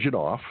with the engine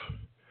off.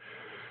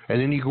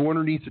 And then you go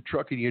underneath the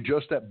truck and you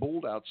adjust that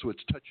bolt out so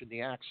it's touching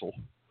the axle.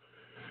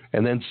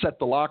 And then set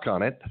the lock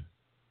on it,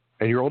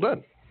 and you're all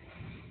done.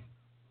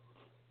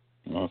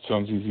 Well, it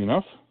sounds easy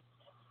enough.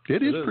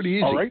 It is pretty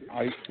easy. All right.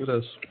 It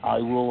is. I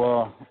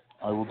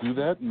will do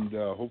that, and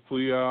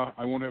hopefully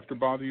I won't have to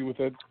bother you with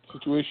that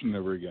situation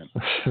ever again.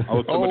 I'll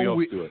let somebody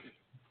else do it.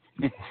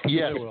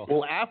 Yes.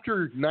 Well,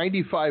 after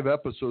 95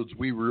 episodes,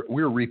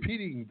 we're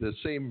repeating the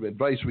same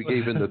advice we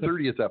gave in the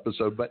 30th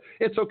episode, but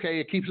it's okay.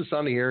 It keeps us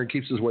on the air and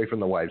keeps us away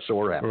from the wives, so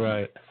we're happy.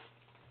 Right.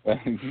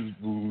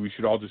 We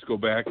should all just go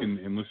back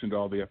and listen to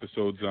all the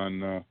episodes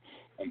on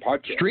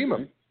podcast. Stream them.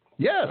 Right?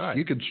 Yes, right.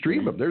 You can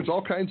stream them. There's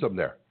all kinds of them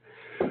there.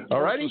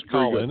 All righty. Just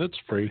call in. It's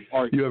free.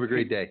 All right. You have a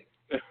great day.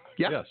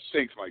 Yeah. Yes.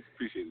 Thanks, Mike.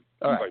 Appreciate it.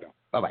 All right.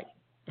 Bye-bye.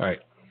 All right.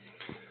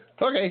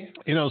 Okay.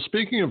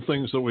 Speaking of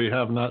things that we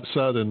have not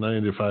said in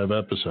 95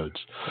 episodes,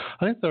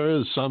 I think there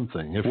is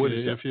something. If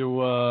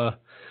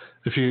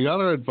you got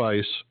our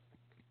advice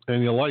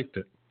and you liked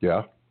it,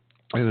 yeah,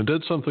 and it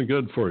did something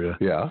good for you,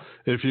 yeah,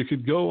 if you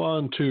could go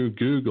on to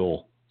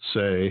Google,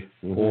 say,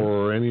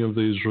 or any of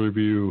these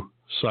review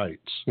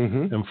sites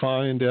and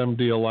find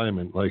MD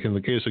Alignment, like in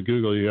the case of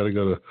Google, you got to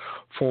go to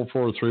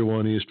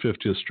 4431 East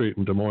 50th Street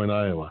in Des Moines,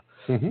 Iowa.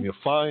 And you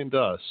find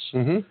us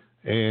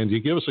and you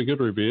give us a good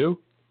review.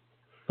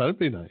 That'd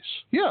be nice.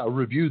 Yeah, a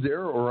review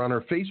there or on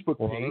our Facebook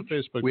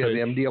page. We have the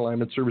MD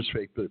Alignment Service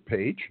Facebook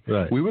page.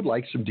 Right. We would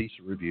like some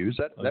decent reviews.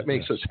 That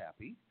makes us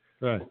happy.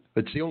 Right.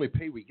 It's the only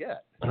pay we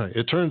get. Right.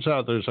 It turns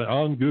out there's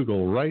on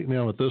Google right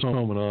now at this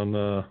moment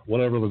on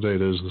whatever the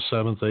date is, the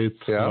 7th,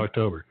 8th of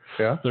October.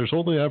 Yeah. There's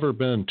only ever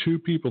been 2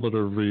 people that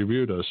have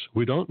reviewed us.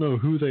 We don't know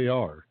who they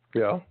are.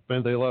 Yeah.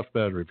 And they left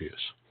bad reviews.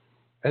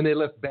 And they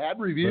left bad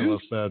reviews? They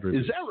left bad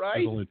reviews. Is that right?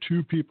 There's only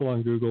 2 people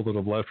on Google that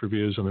have left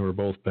reviews, and they were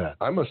both bad.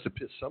 I must have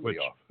pissed somebody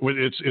off.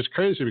 It's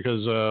crazy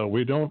because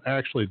we don't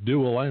actually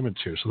do alignments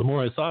here. So the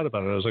more I thought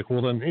about it, I was like,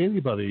 well, then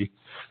anybody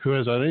who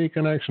has had any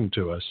connection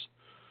to us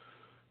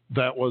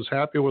that was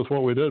happy with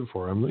what we did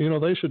for them,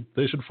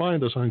 they should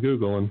find us on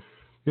Google and.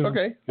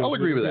 Okay, I'll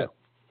agree with that.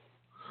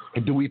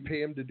 And do we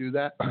pay him to do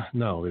that?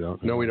 No, we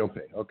don't. No, we don't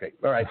pay. Okay,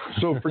 all right.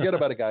 So forget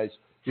about it, guys.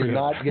 You're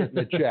not getting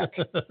a check.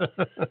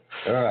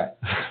 All right.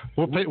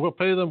 We'll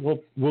pay them.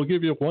 We'll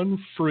give you one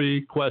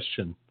free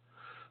question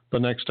the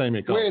next time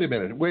you call. Wait a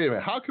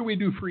minute. How can we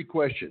do free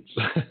questions?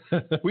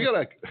 We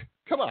gotta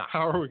come on.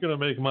 How are we gonna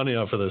make money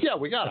off of this? Yeah,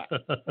 we gotta.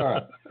 All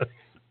right.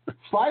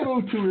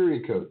 502 area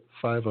code.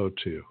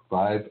 502.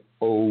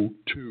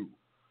 502.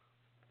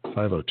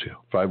 502.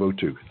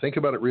 502. Think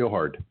about it real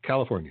hard.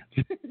 California.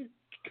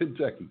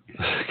 Kentucky.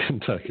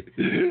 Kentucky.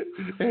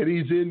 And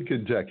he's in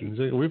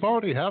Kentucky. We've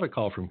already had a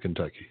call from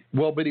Kentucky.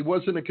 Well, but he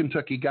wasn't a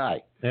Kentucky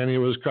guy. And he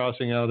was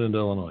crossing out into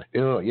Illinois.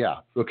 Oh, yeah.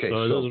 Okay.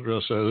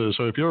 So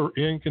if you're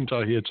in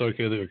Kentucky, it's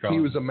okay that you're calling.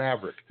 He was a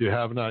maverick.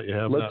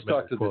 Let's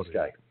talk to this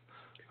guy.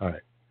 All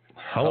right.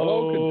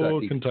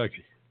 Hello,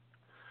 Kentucky.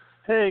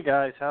 Hey,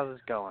 guys. How's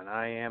it going?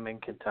 I am in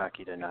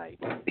Kentucky tonight.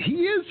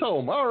 He is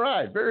home. All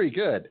right. Very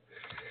good.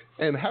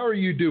 And how are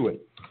you doing?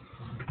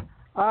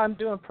 I'm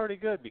doing pretty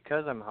good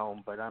because I'm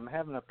home, but I'm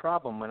having a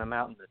problem when I'm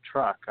out in the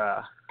truck.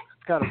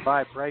 It's got a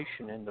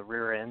vibration in the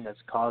rear end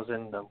that's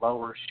causing the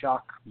lower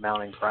shock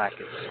mounting bracket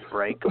to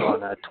break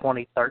on a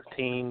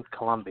 2013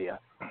 Columbia.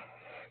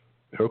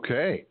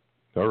 Okay.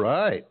 All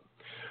right.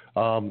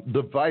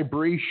 The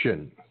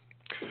vibration,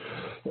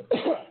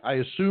 I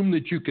assume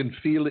that you can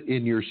feel it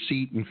in your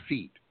seat and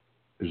feet.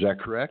 Is that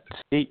correct?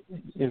 The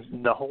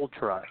whole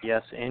truck,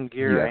 yes, in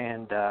gear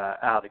and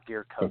out of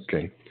gear coast.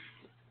 Okay.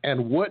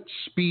 And what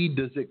speed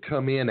does it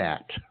come in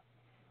at?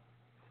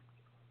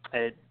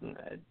 It's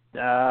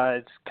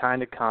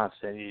kind of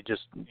constant. You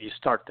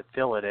start to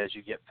feel it as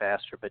you get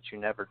faster, but you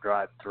never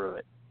drive through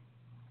it.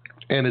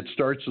 And it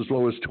starts as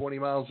low as 20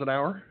 miles an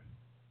hour?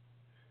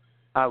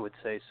 I would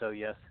say so,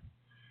 yes.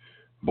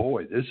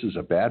 Boy, this is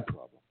a bad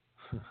problem.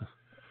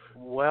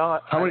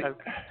 Well, I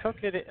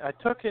took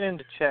it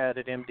into Chad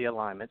at MD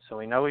Alignment, so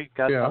we know we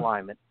got the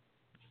alignment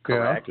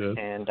correct. Yeah.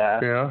 And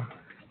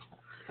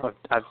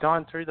I've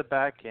gone through the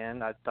back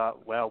end. I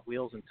thought, well,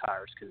 wheels and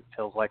tires, because it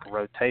feels like a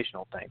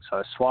rotational thing. So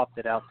I swapped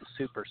it out to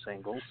super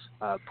singles,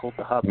 pulled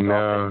the hubs off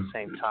at the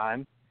same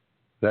time.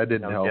 That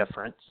didn't help. No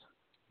difference.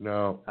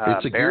 No,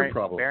 it's a gear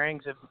problem.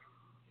 Bearings have.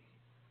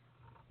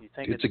 You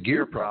think it's a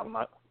gear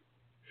problem?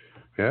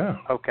 Yeah.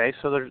 Okay,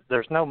 so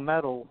there's no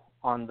metal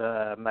on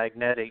the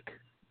magnetic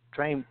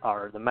drain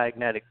or the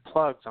magnetic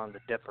plugs on the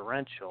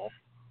differential.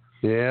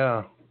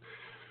 Yeah,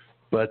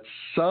 but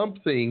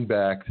something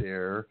back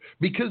there,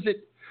 because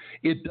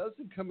it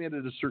doesn't come in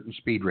at a certain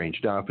speed range.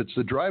 Now, if it's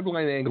the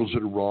driveline angles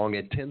that are wrong,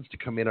 it tends to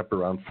come in up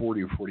around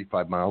 40 or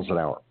 45 miles an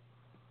hour.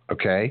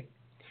 Okay?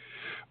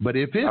 But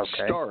if it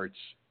starts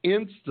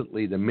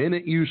instantly the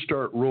minute you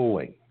start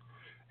rolling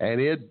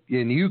and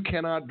you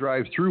cannot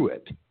drive through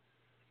it,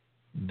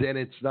 then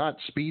it's not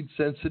speed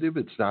sensitive,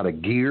 it's not a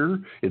gear,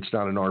 it's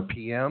not an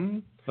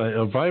RPM.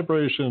 A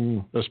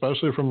vibration,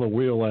 especially from the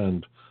wheel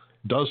end,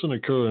 doesn't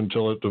occur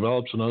until it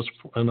develops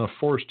enough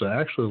force to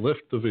actually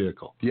lift the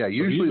vehicle. Yeah,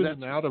 usually so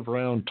even an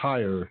out-of-round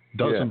tire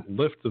doesn't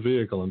lift the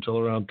vehicle until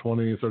around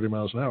 20, 30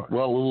 miles an hour.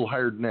 Well, a little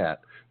higher than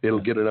that. It'll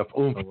get enough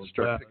oomph to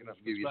start picking up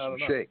and give you some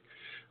shake.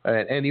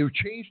 And you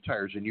change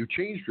tires, and you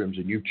change rims,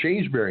 and you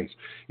change bearings.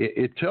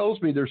 It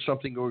tells me there's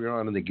something going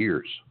on in the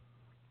gears.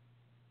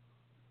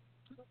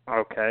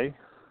 Okay.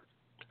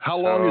 How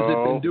long has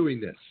it been doing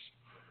this?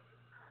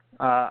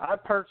 I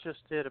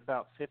purchased it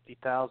about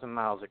 50,000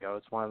 miles ago.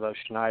 It's one of those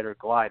Schneider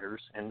gliders,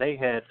 and they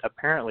had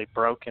apparently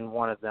broken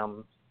one of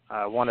them,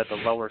 one of the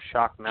lower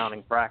shock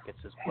mounting brackets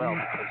as well,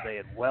 because they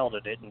had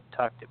welded it and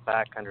tucked it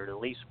back under the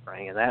leaf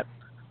spring, and that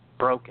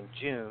broke in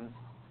June.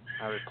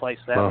 I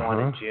replaced that one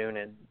in June,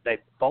 and they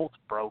both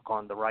broke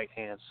on the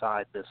right-hand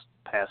side this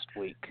past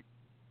week.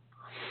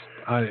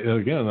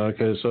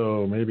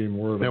 So maybe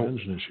more of an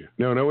engine issue.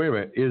 No, wait a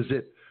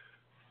minute.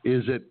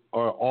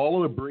 Are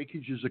all of the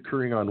breakages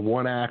occurring on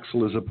one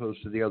axle as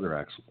opposed to the other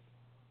axle?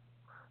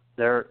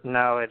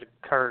 No, it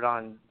occurred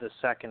on the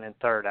second and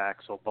third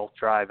axle, both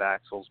drive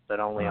axles, but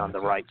only on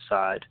the right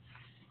side.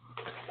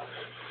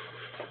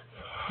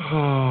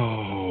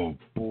 Oh,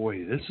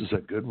 boy, this is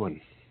a good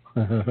one.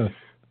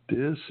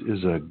 This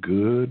is a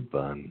good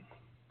one.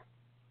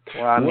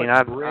 Well, I mean,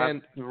 I've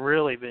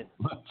really been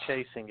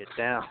chasing it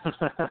down.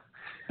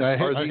 I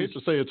hate to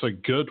say it's a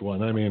good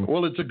one. I mean,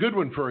 well, it's a good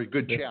one for a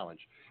good challenge.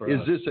 Is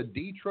this a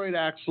Detroit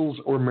axles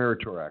or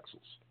Meritor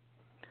axles?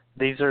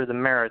 These are the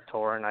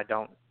Meritor, and I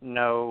don't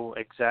know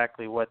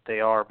exactly what they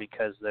are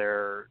because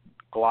they're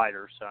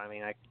gliders. So, I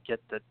mean, I could get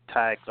the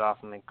tags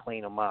off them and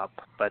clean them up,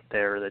 but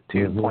they're the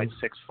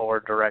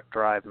 2.64 direct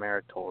drive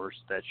Meritors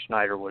that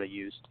Schneider would have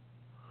used.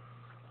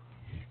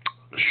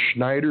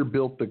 Schneider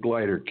built the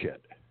glider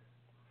kit.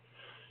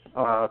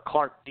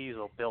 Clark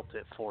Diesel built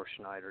it for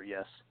Schneider,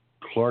 yes.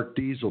 Clark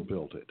Diesel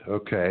built it,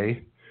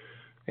 okay.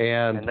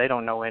 And they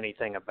don't know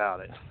anything about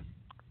it.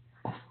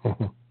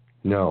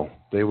 No,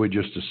 they would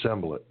just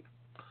assemble it.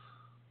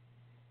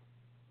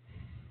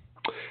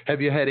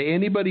 Have you had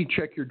anybody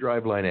check your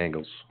driveline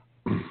angles?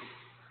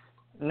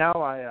 No,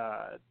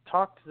 I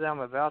talked to them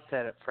about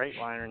that at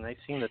Freightliner, and they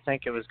seemed to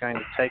think it was going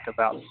to take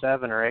about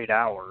 7 or 8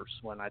 hours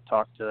when I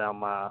talked to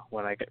them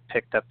when I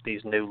picked up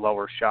these new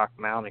lower shock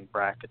mounting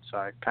brackets. So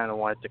I kind of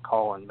wanted to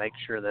call and make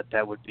sure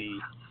that would be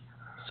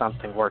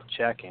something worth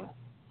checking.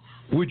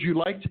 Would you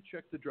like to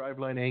check the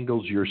driveline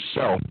angles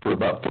yourself for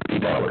about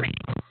 $30?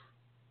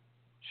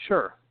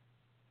 Sure.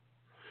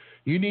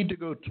 You need to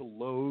go to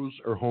Lowe's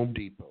or Home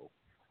Depot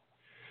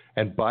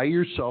and buy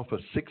yourself a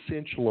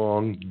 6-inch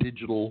long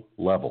digital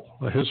level.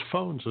 His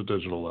phone's a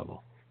digital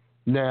level.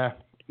 Nah,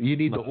 you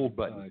need the hold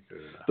button.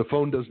 Okay. The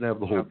phone doesn't have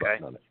the hold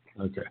button on it.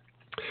 Okay.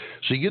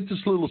 So you get this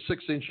little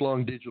 6-inch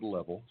long digital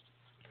level,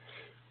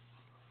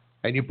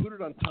 and you put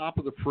it on top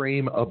of the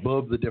frame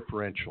above the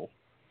differential.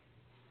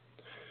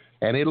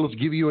 And it'll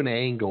give you an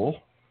angle.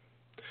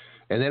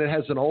 And then it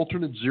has an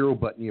alternate 0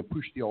 button. You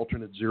push the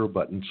alternate 0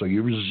 button, so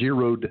you're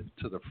zeroed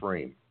to the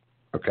frame.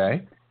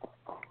 Okay?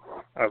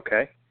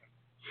 Okay.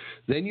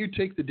 Then you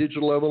take the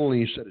digital level and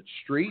you set it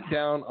straight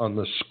down on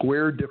the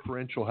square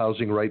differential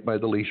housing right by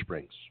the leaf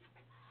springs.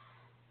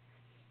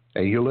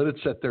 And you let it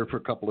sit there for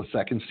a couple of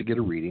seconds to get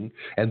a reading.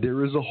 And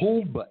there is a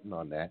hold button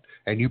on that.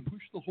 And you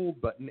push the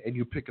hold button and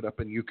you pick it up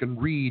and you can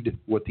read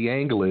what the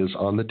angle is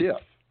on the diff.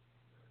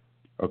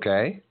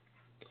 Okay?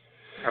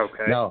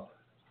 Okay. Now,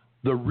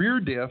 the rear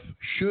diff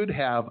should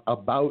have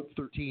about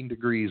 13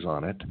 degrees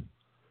on it.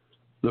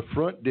 The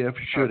front diff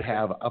should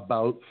have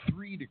about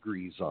 3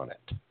 degrees on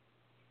it.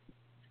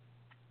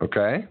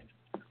 Okay?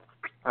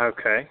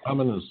 Okay. I'm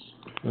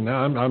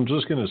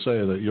just going to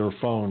say that your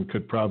phone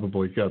could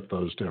probably get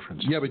those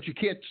differences. Yeah, but you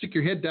can't stick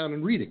your head down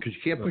and read it because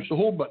you can't push the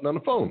hold button on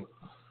the phone.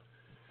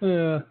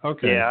 Yeah,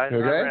 okay. Yeah, I'd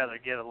rather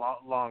get a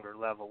longer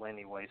level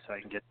anyway so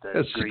I can get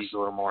the degrees a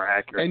little more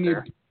accurate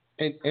there.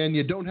 And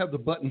you don't have the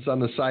buttons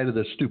on the side of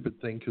the stupid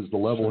thing because the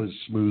level is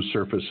smooth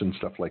surface and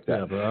stuff like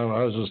that. Yeah, but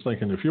I was just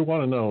thinking, if you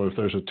want to know if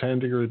there's a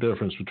 10-degree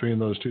difference between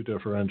those two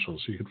differentials,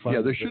 you could find.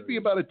 Yeah, there should be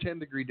about a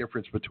 10-degree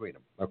difference between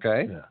them.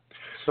 Okay. Yeah.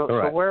 So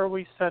where are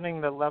we setting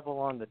the level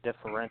on the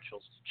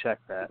differentials to check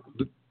that?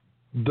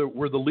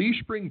 Where the leaf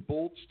spring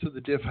bolts to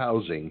the diff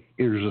housing,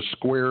 there's a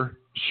square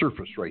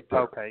surface right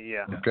there. Okay.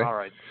 Yeah. Okay. All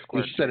right.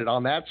 You set it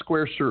on that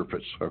square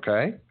surface.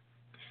 Okay.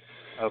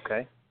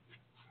 Okay.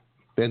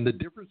 And the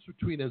difference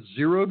between a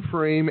zeroed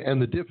frame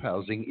and the diff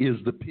housing is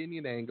the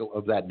pinion angle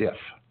of that diff.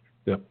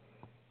 Yep.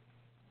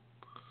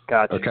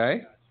 Gotcha.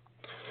 Okay?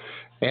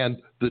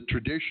 And the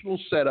traditional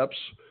setups,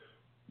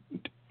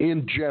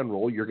 in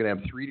general, you're going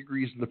to have 3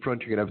 degrees in the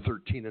front, you're going to have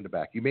 13 in the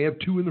back. You may have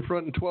 2 in the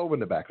front and 12 in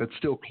the back. That's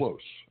still close.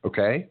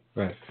 Okay?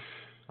 Right.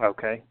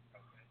 Okay.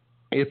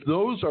 If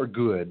those are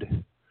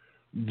good,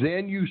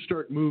 then you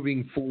start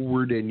moving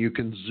forward and you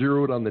can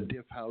zero it on the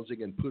diff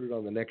housing and put it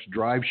on the next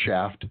drive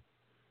shaft.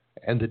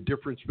 And the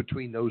difference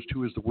between those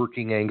two is the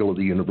working angle of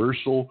the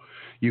universal.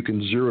 You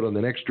can zero it on the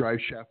next drive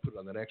shaft, put it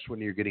on the next one,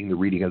 and you're getting the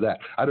reading of that.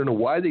 I don't know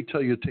why they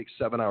tell you it takes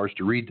 7 hours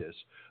to read this.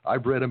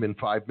 I've read them in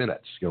 5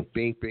 minutes.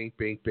 Bink, bink,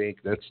 bink, bink.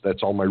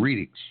 That's all my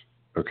readings.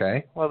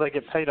 Okay? Well, they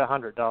get paid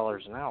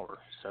 $100 an hour,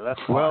 so that's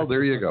fine. Well,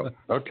 there you go.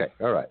 Okay,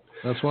 all right.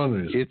 That's one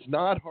reason. It's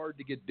not hard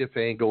to get diff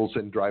angles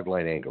and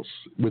driveline angles.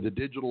 With the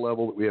digital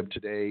level that we have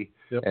today,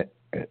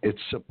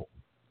 it's simple.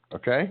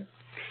 Okay?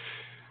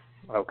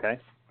 Okay.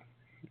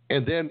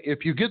 And then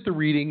if you get the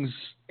readings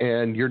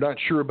and you're not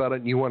sure about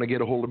it and you want to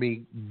get a hold of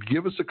me,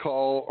 give us a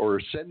call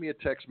or send me a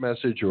text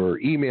message or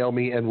email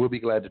me, and we'll be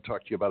glad to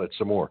talk to you about it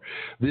some more.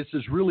 This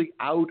is really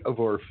out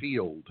of our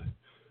field,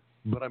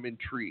 but I'm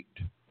intrigued.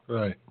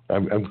 Right.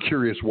 I'm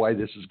curious why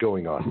this is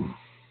going on.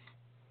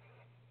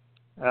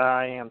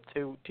 I am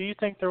too. Do you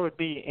think there would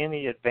be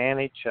any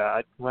advantage?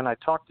 When I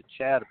talked to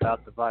Chad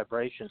about the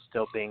vibration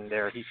still being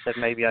there, he said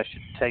maybe I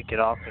should take it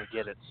off and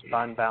get it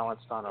spun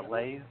balanced on a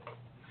lathe.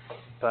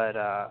 But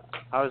I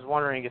was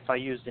wondering if I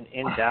used an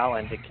in-dial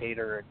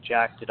indicator and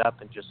jacked it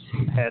up and just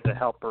had the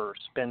helper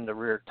spin the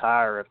rear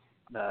tire, if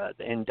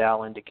the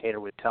in-dial indicator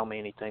would tell me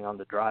anything on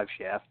the drive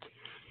shaft.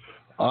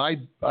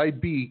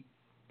 I'd be,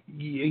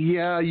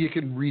 yeah, you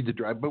can read the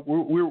drive, but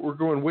we're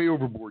going way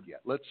overboard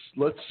yet. Let's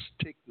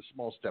take the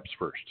small steps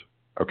first,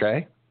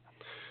 okay?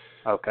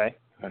 Okay.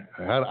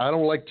 I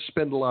don't like to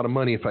spend a lot of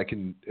money if I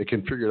can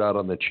figure it out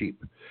on the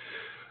cheap.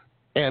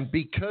 And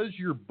because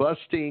you're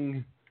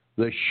busting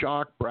the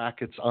shock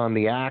brackets on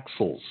the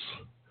axles,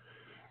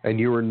 and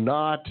you are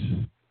not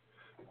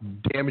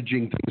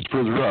damaging things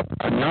further up.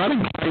 I'm not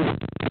inclined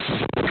to this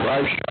is the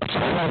drive shafts.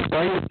 I'm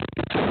inclined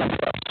to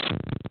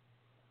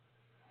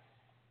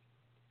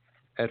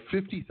at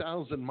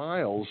 50,000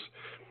 miles,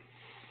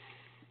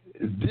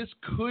 this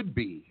could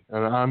be,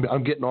 and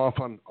I'm getting off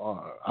on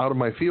out of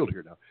my field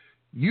here now.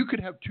 You could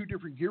have 2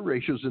 different gear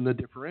ratios in the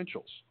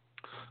differentials.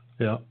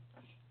 Yeah.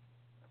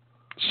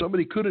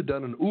 Somebody could have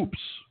done an oops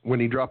when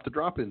he dropped the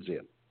drop-ins in.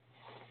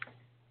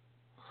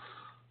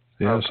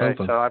 Yeah, okay,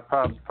 something. So I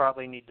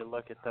probably need to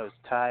look at those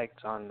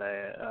tags on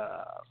the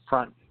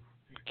front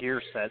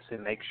gear sets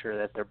and make sure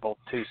that they're both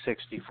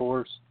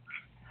 264s.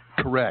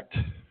 Correct.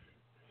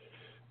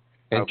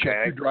 And okay,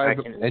 check your drive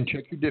and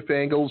check your diff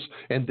angles,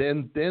 and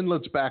then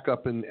let's back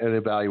up and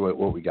evaluate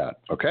what we got.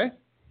 Okay?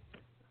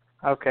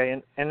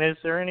 Okay, and is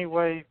there any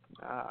way?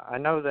 I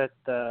know that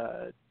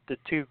the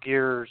two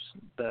gears,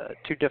 the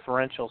two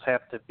differentials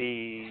have to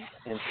be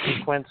in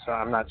sequence. So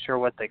I'm not sure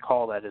what they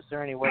call that. Is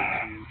there any way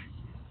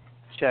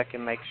to check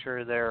and make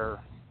sure they're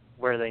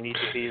where they need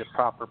to be, the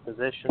proper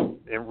position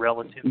in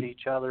relative to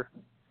each other?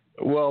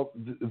 Well,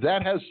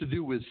 that has to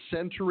do with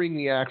centering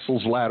the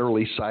axles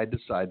laterally side to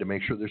side to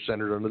make sure they're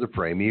centered under the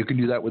frame. You can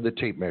do that with a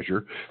tape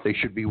measure. They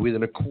should be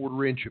within a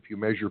 1/4 inch if you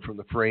measure from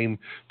the frame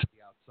to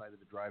the outside of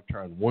the drive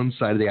tire on one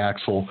side of the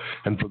axle,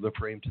 and from the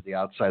frame to the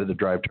outside of the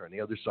drive tire on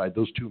the other side.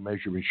 Those two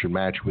measurements should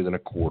match within a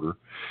 1/4.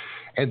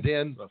 And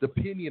then the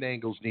pinion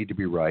angles need to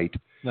be right.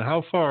 Now,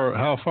 how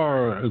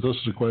far, this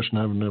is a question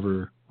I've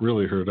never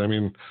really heard. I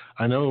mean,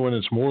 I know when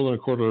it's more than a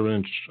 1/4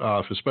 inch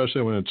off,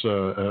 especially when it's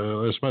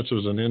as much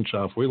as an inch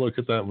off, we look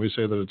at that and we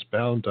say that it's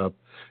bound up.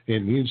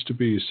 It needs to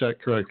be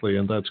set correctly,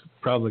 and that's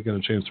probably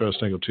going to change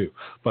thrust angle too.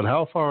 But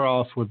how far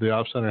off would the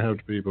off center have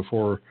to be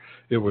before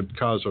it would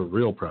cause a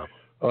real problem?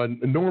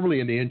 Normally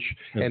an inch,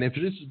 and if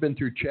this has been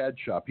through Chad's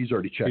shop, he's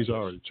already checked. He's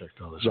already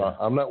checked all this. So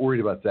I'm not worried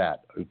about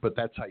that, but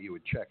that's how you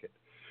would check it.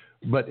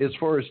 But as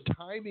far as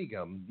timing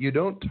them, you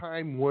don't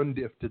time one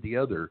diff to the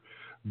other.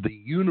 The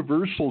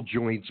universal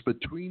joints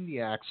between the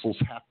axles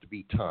have to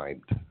be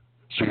timed.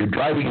 So you're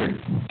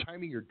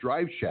timing your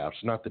drive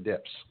shafts, not the diffs.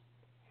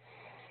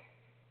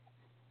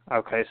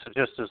 Okay, so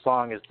just as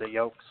long as the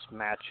yokes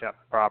match up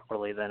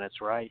properly, then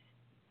it's right?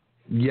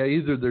 Yeah,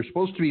 either they're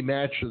supposed to be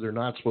matched or they're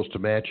not supposed to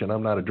match, and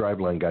I'm not a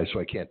driveline guy, so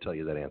I can't tell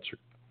you that answer.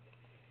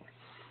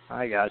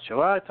 I got you.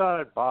 Well, I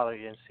thought I'd bother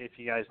you and see if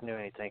you guys knew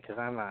anything, because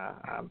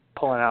I'm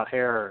pulling out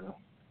hair and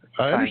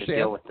trying to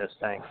deal with this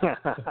thing.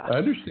 I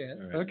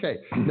understand. Okay.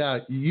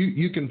 Now,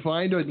 you can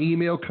find an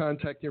email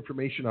contact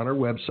information on our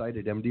website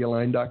at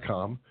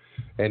mdline.com,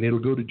 and it'll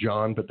go to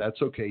John, but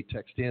that's okay.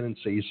 Text in and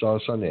say you saw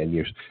us on the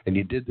and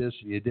you did this,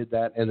 and you did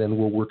that, and then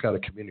we'll work out a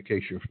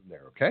communication from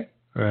there, okay?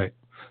 All right.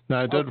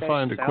 Now, I did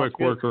find a quick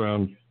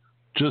workaround.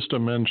 Just to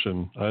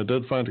mention, I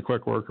did find a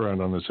quick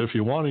workaround on this. If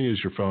you want to use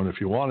your phone,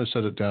 if you want to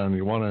set it down,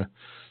 you want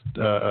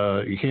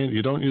to,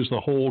 you don't use the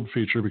hold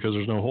feature because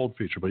there's no hold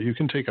feature, but you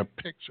can take a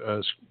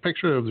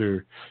picture of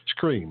your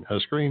screen, a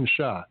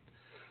screenshot,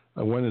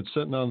 when it's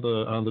sitting on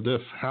the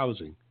diff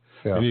housing,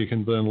 and you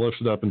can then lift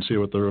it up and see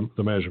what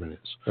the measurement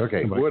is.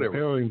 Okay, and by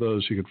comparing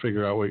those, you can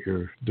figure out what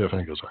your diff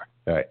angles are.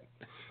 All right.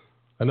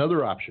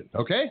 Another option.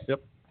 Okay.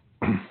 Yep.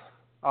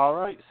 All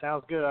right.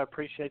 Sounds good. I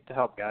appreciate the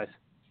help, guys.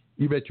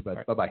 You bet you, bud.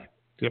 Right. Bye-bye.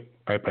 Yep.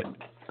 All right, bye.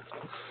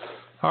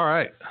 All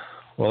right.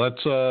 Well,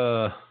 that's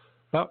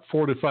about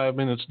 45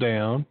 minutes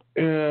down.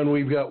 And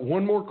we've got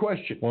one more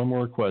question.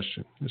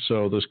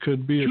 So this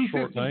could be a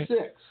short night.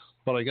 256.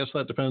 But I guess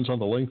that depends on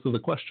the length of the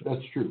question.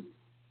 That's true.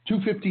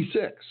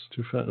 256.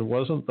 It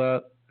wasn't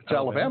that. It's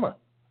Alabama.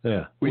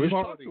 Yeah. We've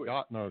already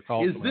gotten our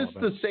call. Is this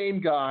Alabama. The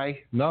same guy?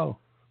 No.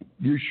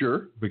 You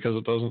sure? Because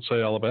it doesn't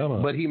say Alabama.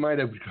 But he might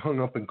have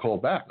hung up and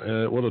called back.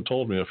 It would have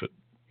told me if it.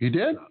 You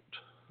did?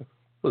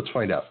 Let's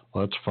find out.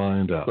 Let's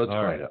find out.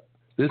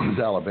 This is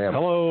Alabama.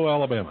 Hello,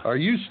 Alabama. Are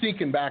you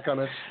sneaking back on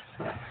us?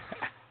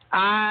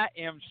 I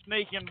am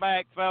sneaking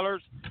back,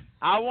 fellas.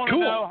 I want to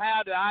know,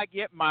 how do I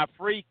get my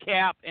free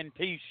cap and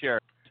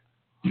T-shirt?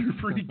 Your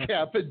free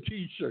cap and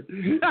T-shirt.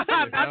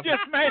 I'm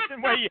just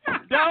messing with you.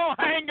 Don't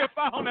hang the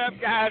phone up,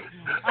 guys.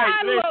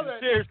 Hey, listen,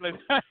 seriously.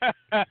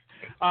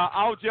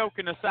 All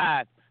joking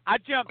aside, I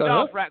jumped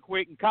off right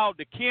quick and called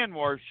the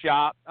Kenworth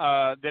shop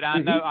that I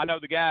know. I know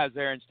the guys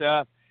there and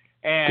stuff.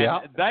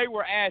 And they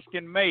were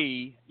asking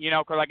me,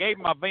 because I gave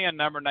them my VIN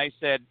number, and they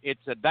said it's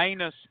a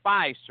Dana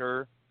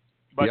Spicer,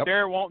 but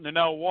they're wanting to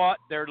know what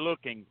they're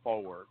looking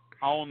for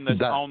on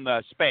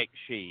the spec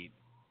sheet.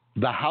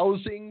 The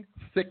housing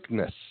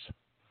thickness.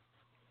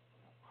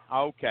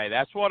 Okay,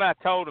 that's what I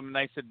told them, and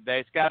they said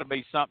there's got to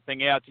be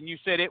something else. And you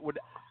said it would.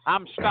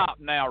 I'm stopped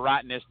now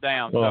writing this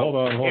down. Well, so hold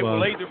on. It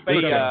will either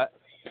be.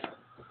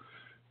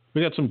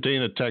 We got some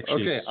Dana tech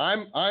sheets. Okay,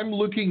 I'm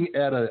looking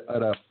at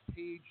a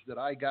page that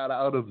I got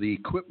out of the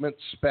equipment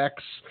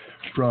specs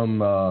from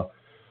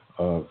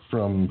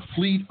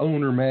Fleet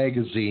Owner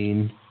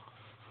magazine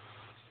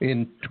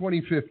in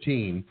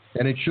 2015,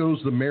 and it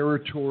shows the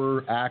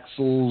Meritor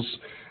axles,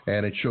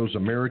 and it shows a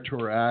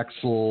Meritor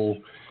axle,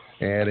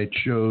 and it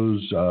shows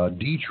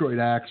Detroit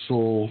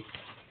axle,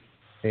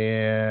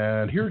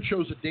 and here it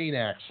shows a Dana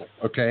axle.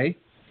 Okay,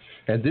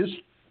 and this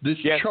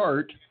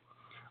chart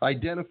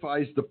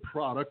identifies the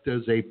product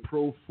as a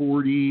Pro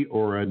 40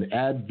 or an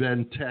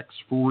Adventex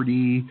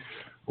 40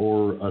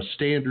 or a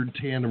standard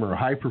tandem or a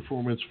high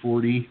performance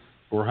 40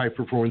 or high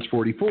performance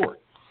 44.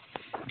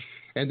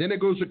 And then it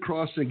goes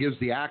across and gives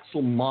the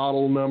axle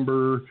model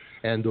number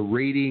and the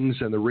ratings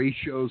and the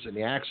ratios and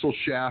the axle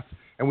shaft.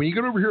 And when you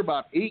get over here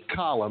about 8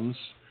 columns,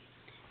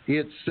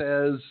 it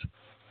says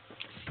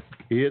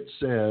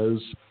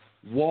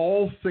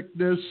wall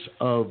thickness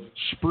of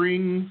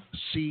spring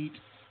seat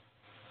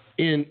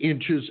in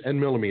inches and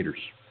millimeters.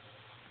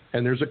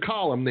 And there's a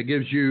column that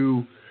gives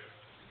you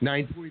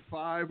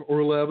 9.5 or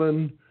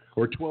 11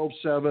 or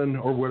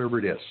 12.7 or whatever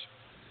it is.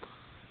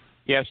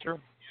 Yes, sir.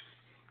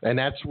 And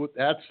that's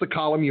the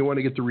column you want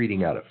to get the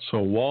reading out of. So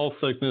wall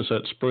thickness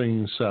at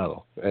spring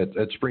saddle. At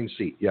spring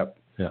seat, yep.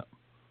 Yeah.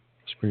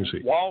 Spring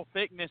seat. Wall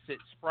thickness at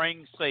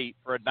spring seat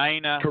for a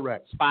Dana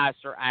Correct.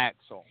 Spicer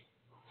axle.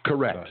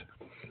 Correct.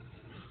 Right.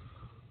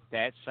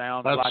 That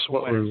sounds That's like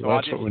what a winner. we- So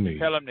that's I just what we need.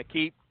 tell them to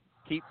keep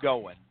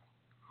going.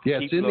 Yeah,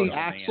 Keep it's in the looking,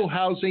 axle man.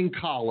 housing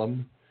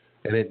column,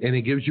 and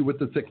it gives you what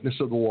the thickness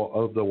of the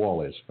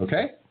wall is.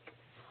 Okay.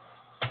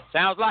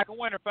 Sounds like a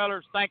winner,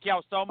 fellas. Thank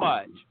y'all so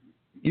much.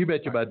 You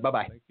betcha, bud. Bye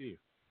bye. Thank you.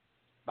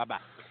 Bye-bye.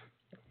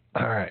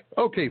 All right.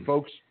 Okay,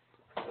 folks.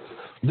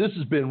 This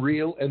has been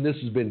real, and this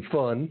has been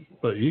fun.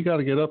 But you got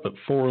to get up at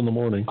 4 in the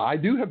morning. I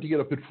do have to get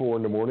up at 4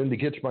 in the morning to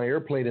catch my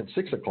airplane at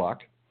 6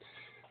 o'clock.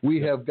 We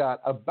have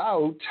got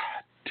about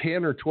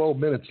 10 or 12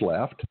 minutes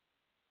left.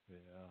 Yeah.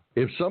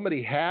 If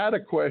somebody had a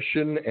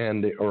question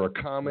or a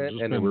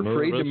comment and they were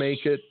afraid to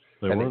make it,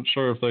 they weren't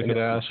sure if they could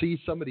ask.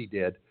 See, somebody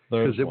did.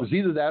 Because it was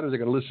either that or they're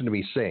going to listen to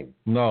me sing.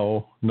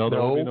 No, there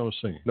will be no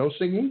singing. No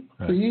singing,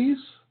 please?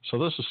 So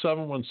this is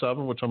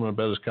 717, which I'm going to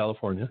bet is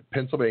California.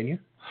 Pennsylvania.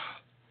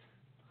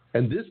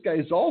 And this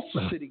guy's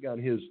also sitting on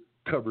his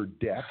covered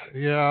deck.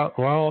 Yeah,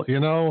 well,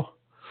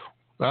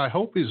 I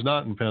hope he's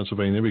not in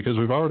Pennsylvania because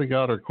we've already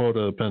got our quota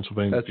of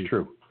Pennsylvania That's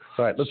people. true.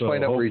 All right, let's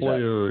find out where he's at.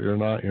 Hopefully you're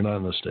not in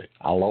the state.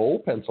 Hello,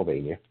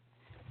 Pennsylvania.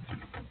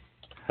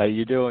 How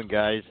you doing,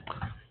 guys?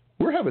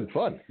 We're having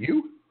fun.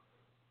 You?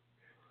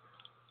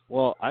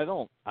 Well, I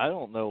don't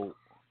know.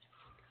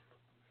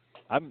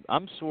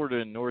 I'm sort of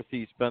in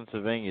northeast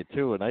Pennsylvania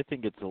too, and I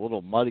think it's a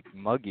little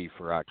muggy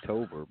for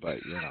October, but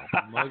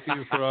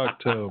muggy for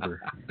October.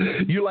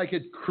 You like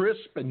it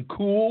crisp and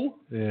cool?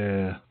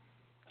 Yeah.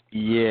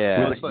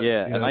 Yeah,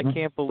 yeah. And I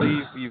can't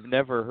believe you've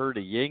never heard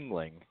of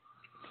Yingling.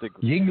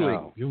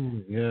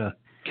 Yingling. Yeah.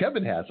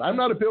 Kevin has. I'm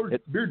not a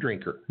beer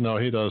drinker. No,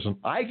 he doesn't.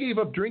 I gave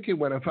up drinking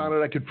when I found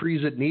out I could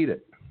freeze it and eat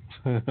it.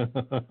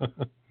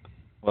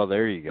 Well,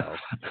 there you go.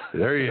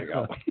 There you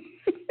go.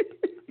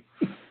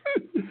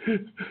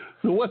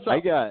 So what's up?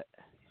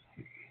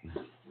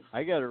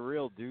 I got a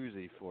real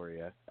doozy for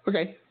you.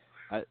 Okay.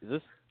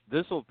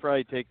 This will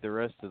probably take the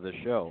rest of the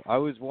show. I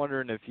was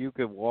wondering if you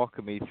could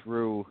walk me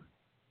through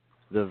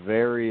the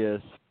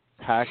various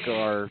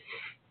PACCAR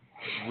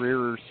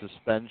rear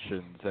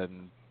suspensions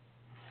and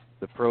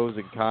the pros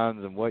and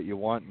cons and what you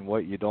want and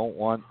what you don't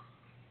want.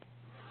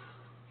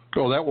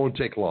 Oh, that won't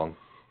take long.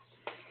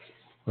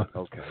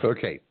 Okay.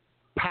 Okay.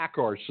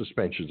 PACCAR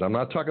suspensions. I'm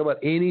not talking about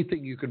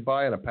anything you can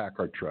buy in a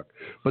PACCAR truck,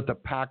 but the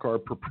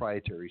PACCAR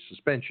proprietary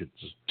suspensions.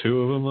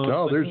 2 of them?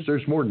 No,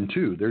 there's more than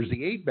 2. There's the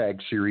 8-bag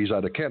series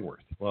out of Kenworth.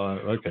 Well,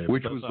 okay.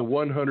 Which was the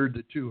 100,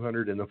 the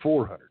 200, and the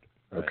 400.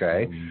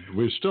 Okay.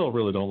 We still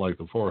really don't like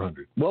the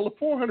 400. Well, the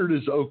 400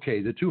 is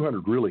okay. The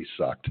 200 really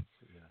sucked.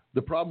 Yeah.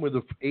 The problem with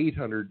the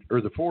 800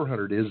 or the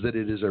 400 is that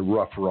it is a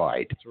rough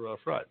ride. It's a rough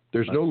ride.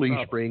 There's no leaf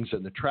springs,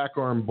 and the track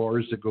arm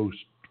bars that go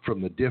from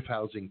the diff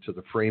housing to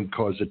the frame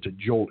cause it to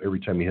jolt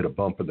every time you hit a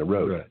bump in the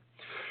road. Right.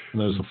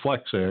 And there's the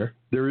Flex Air.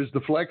 There is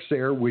the Flex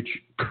Air, which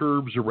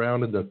curves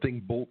around and the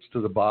thing bolts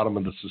to the bottom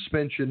of the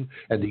suspension,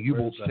 and the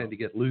U-bolts tend to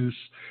get loose.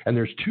 And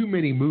there's too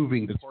many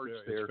moving parts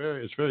there.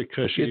 It's very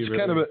cushy. It's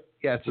kind of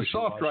it's a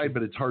soft ride,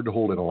 but it's hard to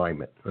hold in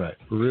alignment. Right.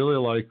 Really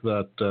like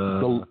that.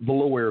 The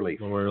low air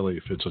leaf. Low air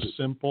leaf. It's a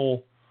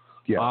simple,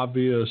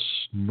 obvious,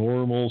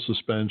 normal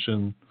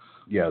suspension.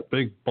 Yeah.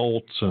 Big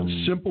bolts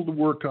and simple to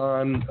work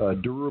on,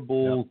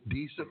 durable,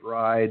 decent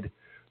ride.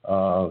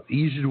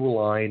 Easy to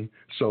align.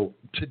 So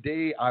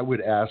today I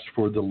would ask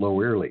for the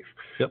low air leaf.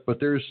 Yep. But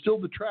there is still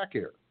the track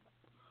air.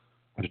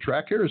 The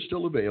track air is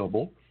still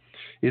available.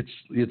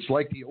 It's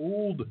like the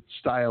old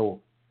style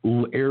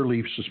air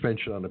leaf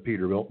suspension on a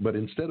Peterbilt, but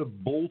instead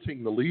of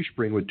bolting the leaf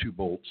spring with 2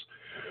 bolts,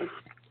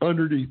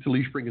 underneath the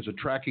leaf spring is a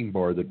tracking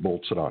bar that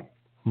bolts it on.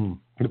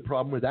 The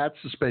problem with that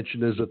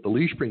suspension is that the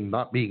leaf spring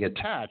not being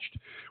attached,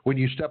 when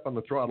you step on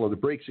the throttle or the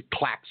brakes, it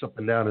clacks up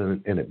and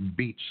down and it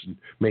beats and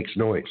makes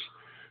noise.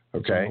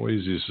 Okay. It's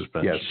easy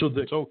suspension. Yeah, so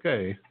it's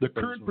okay. The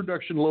current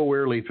production low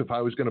air leaf, if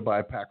I was going to buy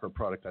a PACCAR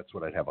product, that's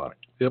what I'd have on it.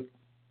 Yep.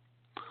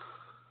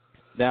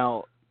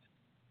 Now,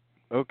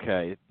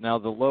 okay. Now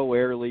the low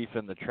air leaf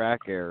and the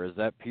track air, is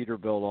that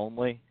Peterbilt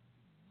only?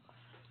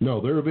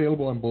 No, they're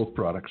available on both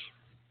products.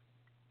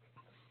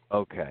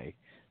 Okay.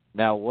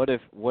 Now, what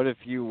if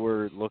you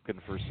were looking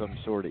for some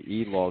sort of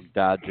E-log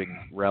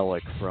dodging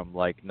relic from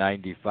like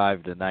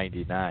 95 to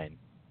 99?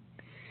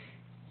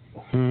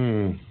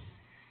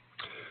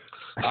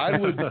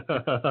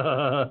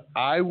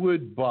 I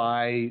would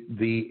buy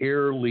the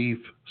air leaf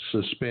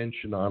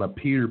suspension on a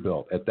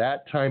Peterbilt. At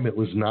that time, it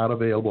was not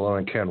available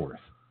on a Kenworth.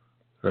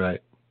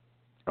 Right.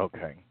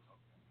 Okay.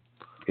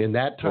 In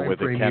that time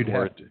frame, you'd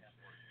have to.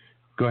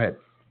 Go ahead.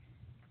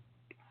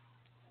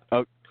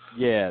 Oh,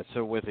 yeah.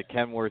 So with a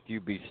Kenworth,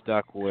 you'd be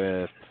stuck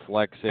with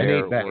Flex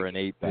Air or an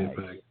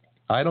 8-bag.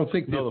 I don't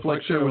think the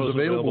Flex Air was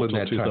available in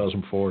that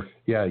 2004. time.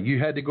 Yeah, you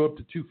had to go up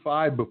to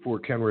 2.5 before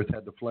Kenworth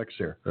had the Flex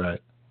Air. Right.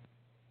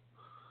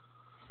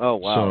 Oh,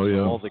 wow.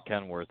 So all the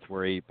Kenworths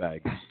were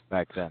 8-bags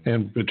back then.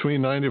 And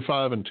between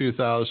 95 and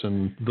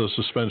 2000, the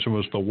suspension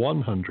was the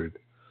 100,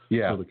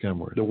 Yeah, for the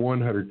Kenworth. The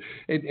 100.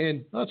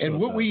 And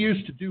what we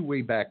used to do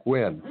way back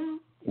when,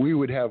 we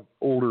would have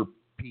older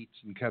Pete's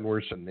and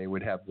Kenworths, and they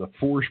would have the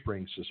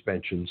 4-spring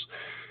suspensions,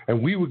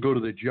 and we would go to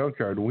the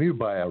junkyard and we would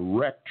buy a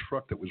wrecked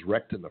truck that was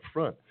wrecked in the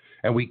front,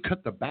 and we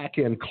cut the back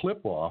end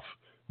clip off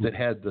that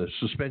had the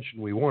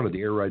suspension we wanted,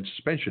 the air ride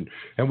suspension,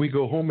 and we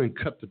go home and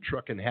cut the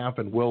truck in half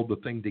and weld the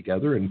thing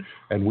together, and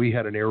we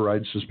had an air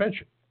ride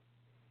suspension.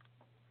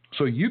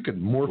 So you could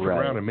morph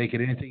around and make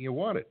it anything you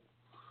wanted.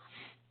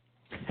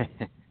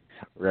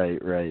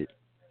 Right.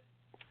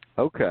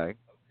 Okay.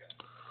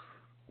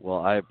 Well,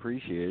 I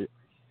appreciate it.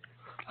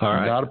 All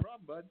right. Not a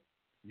problem, bud.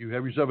 You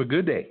have yourself a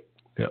good day.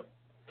 Yep.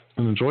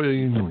 And enjoy the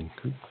Yingling.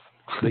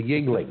 The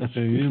Yingling.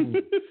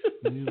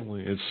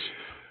 Yingling. It's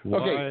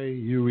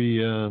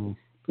Y-U-E-N.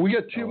 We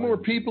got 2 more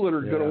people that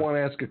are going to want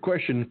to ask a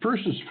question.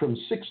 First is from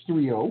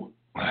 630.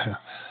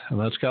 And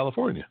that's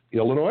California.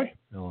 Illinois?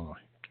 Illinois.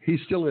 He's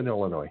still in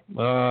Illinois.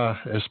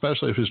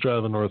 Especially if he's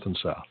driving north and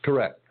south.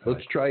 Correct.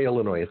 Let's try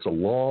Illinois. It's a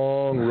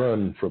long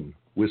run from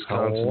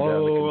Wisconsin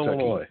down to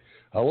Kentucky. Illinois.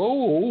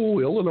 Hello,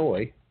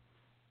 Illinois.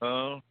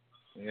 Oh,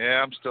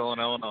 yeah, I'm still in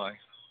Illinois.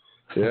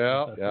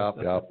 Yeah.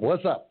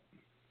 What's up?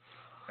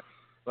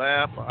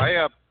 Well, I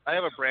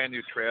have a brand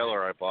new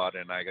trailer I bought,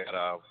 and I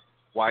got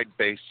wide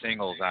base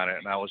singles on it,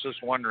 and I was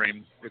just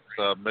wondering, it's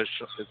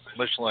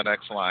Michelin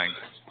X-Line.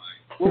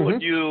 What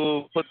would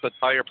you put the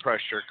tire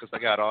pressure, because I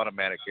got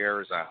automatic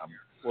airs on them,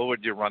 what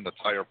would you run the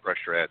tire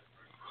pressure at?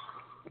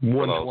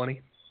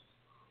 120.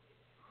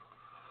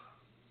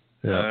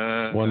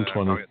 Yeah,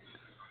 120.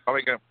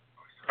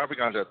 Probably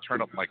going to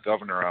turn up my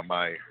governor on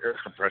my air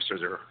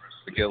compressors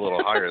to get a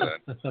little higher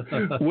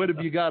then. What have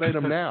you got in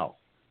them now?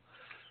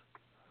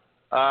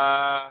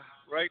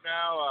 Right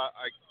now,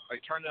 I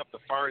turned it up the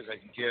far as I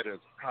can get.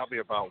 It's probably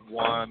about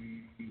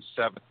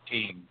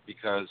 117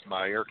 because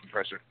my air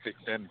compressor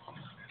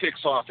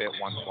kicks off at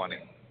 120.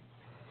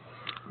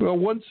 Well,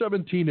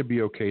 117 would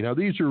be okay. Now,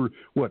 these are,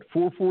 what,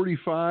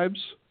 445s?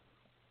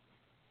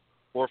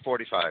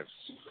 445s.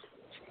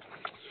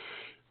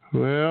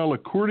 Well,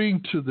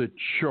 according to the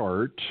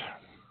chart,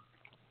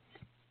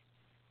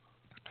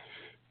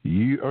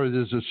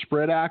 there's a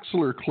spread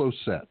axle or close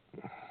set?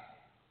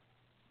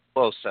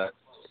 Close set.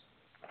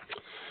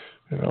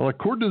 Well,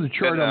 according to the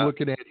chart I'm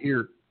looking at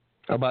here,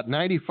 about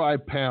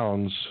 95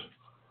 pounds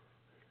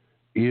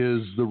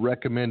is the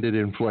recommended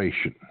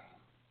inflation.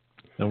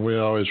 And we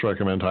always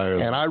recommend higher.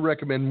 And I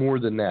recommend more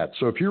than that.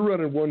 So if you're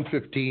running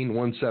 115,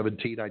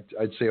 117, I'd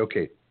say,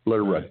 okay, let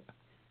her run.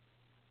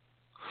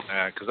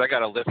 Because I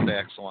got a lift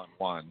axle on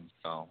one,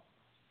 so.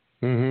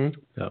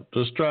 Yeah,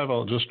 just drive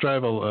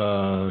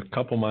a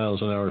couple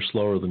miles an hour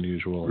slower than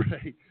usual.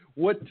 Right.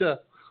 What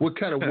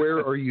kind of wear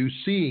are you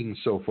seeing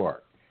so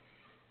far?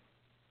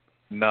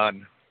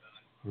 None.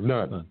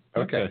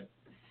 Okay.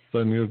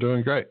 Then you're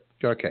doing great.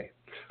 Okay.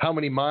 How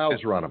many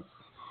miles run them?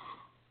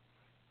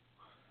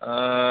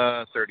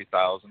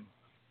 30,000.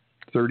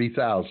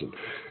 30,000.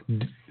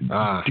 Do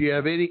you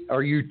have any?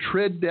 Are you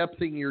tread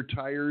depthing your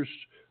tires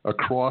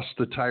across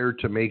the tire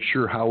to make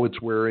sure how it's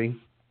wearing?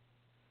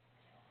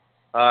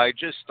 I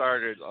just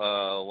started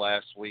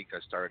last week.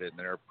 And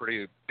they're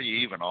pretty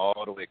even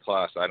all the way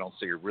across. I don't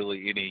see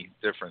really any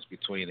difference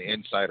between the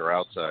inside or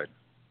outside.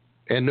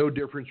 And no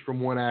difference from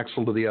one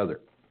axle to the other?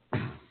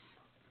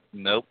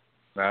 Nope,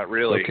 not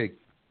really. Okay,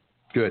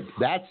 good.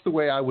 That's the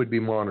way I would be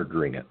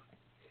monitoring it.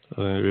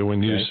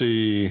 When you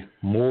see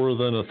more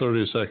than a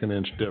 32nd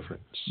inch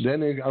difference,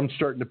 then I'm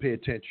starting to pay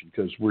attention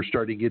because we're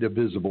starting to get a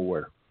visible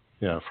wear.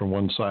 Yeah, from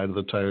one side of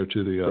the tire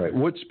to the other. Right.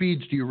 What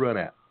speeds do you run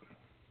at?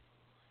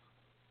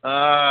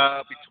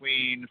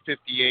 Between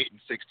 58 and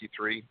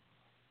 63.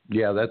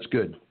 Yeah, that's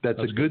good.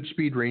 That's a good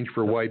speed range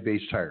for a wide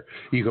base tire.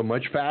 You go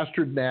much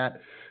faster than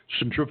that.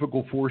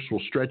 Centrifugal force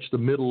will stretch the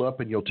middle up,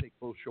 and you'll take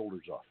both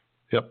shoulders off.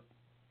 Yep.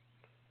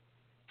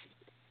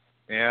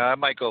 Yeah, I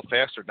might go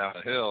faster down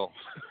the hill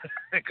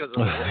because of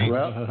the weight.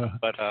 Well,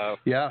 but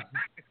yeah.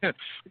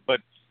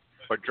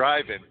 but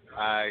driving,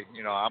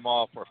 I'm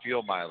all for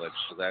fuel mileage.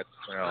 So that's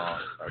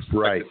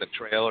right. The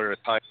trailer, the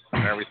tire,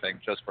 and everything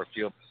just for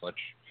fuel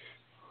mileage.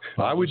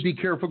 I would be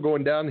careful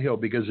going downhill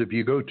because if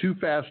you go too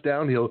fast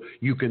downhill,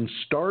 you can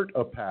start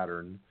a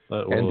pattern,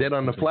 and then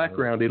on the flat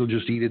ground, it'll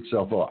just eat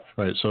itself off.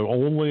 Right. So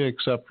only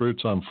accept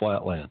routes on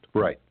flat land.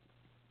 Right.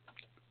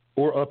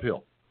 Or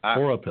uphill.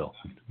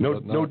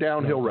 No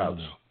downhill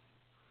routes.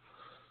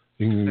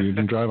 You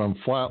can drive on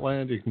flat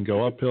land. You can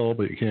go uphill,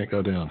 but you can't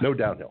go down. No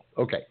downhill.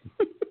 Okay.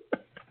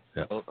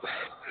 Yeah.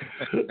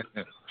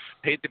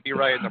 Hate to be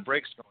riding the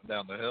brakes going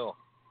down the hill.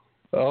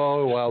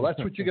 Oh, well, that's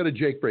what you got a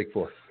Jake brake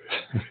for.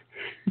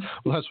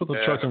 Well, that's what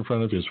the truck in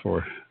front of you is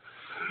for.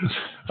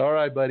 All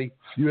right, buddy.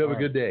 You have a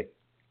good day.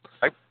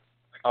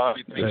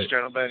 Thanks,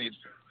 gentlemen.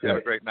 You have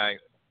a great night.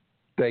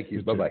 Thank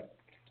you. Bye-bye.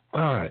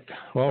 All right.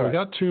 Well, we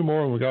got 2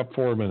 more, and we got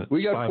 4 minutes.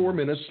 We got 4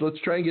 minutes. Let's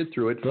try and get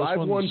through it.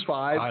 515.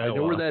 I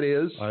know where that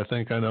is. I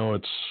think I know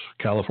it's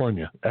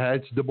California.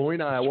 It's Des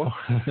Moines, Iowa.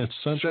 It's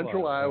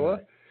Central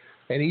Iowa.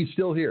 And he's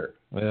still here.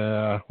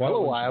 Yeah.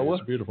 Hello, Iowa.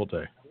 It's a beautiful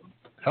day.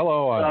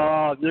 Hello,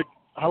 Iowa.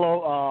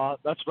 Hello.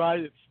 That's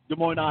right. It's Des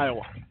Moines,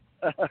 Iowa.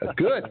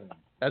 Good.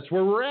 That's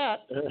where we're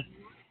at.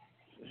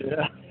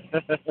 Yeah.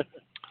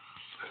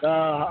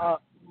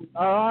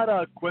 I had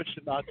a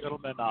question,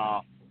 gentlemen.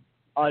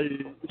 I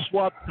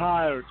swapped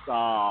tires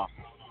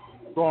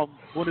from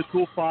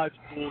 22.5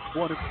 to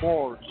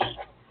 24s.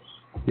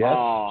 Yes,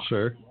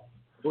 sure.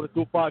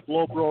 22.5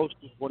 low pros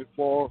to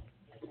 24.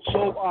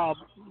 So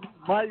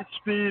my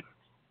speed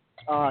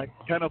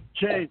kind of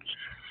changed.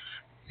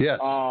 Yes.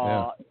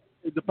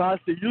 In the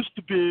past, it used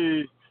to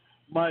be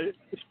my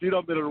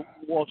speedometer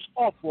was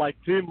up like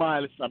 3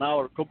 miles an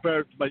hour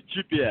compared to my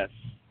GPS.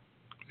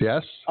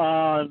 Yes.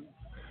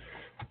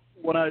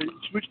 When I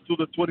switched to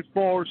the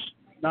 24s,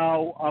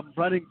 now I'm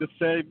running the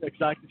same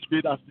exact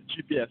speed as the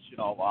GPS,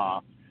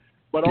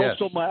 but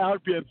also my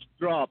RPMs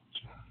dropped.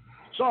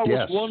 So I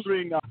was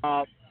wondering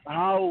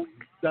how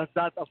does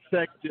that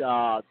affect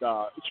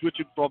the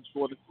switching from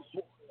 22s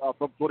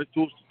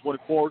to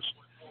 24s,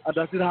 and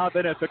does it have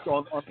any effect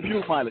on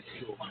fuel mileage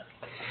too?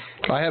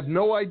 I have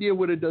no idea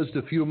what it does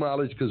to fuel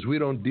mileage because we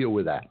don't deal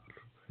with that.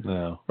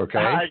 No.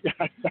 Okay.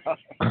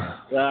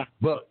 Yeah.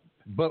 But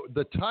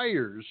the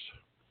tires,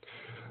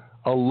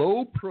 a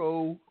low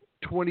pro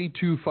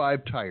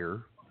 22.5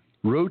 tire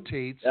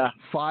rotates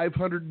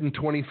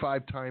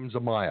 525 times a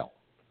mile.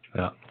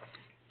 Yeah.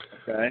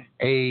 Okay.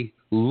 A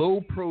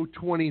low pro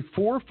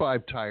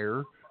 24.5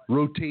 tire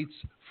rotates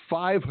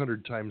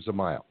 500 times a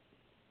mile.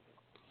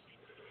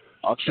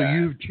 Okay. So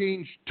you've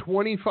changed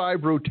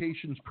 25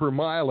 rotations per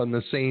mile in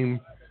the same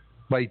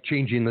by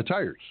changing the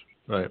tires.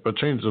 Right, but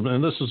change them,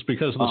 and this is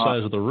because of the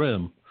size of the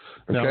rim.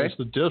 Now, Okay. is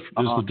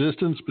the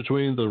distance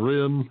between the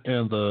rim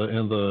and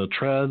the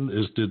tread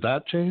did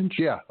that change?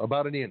 Yeah,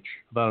 about an inch.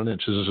 About an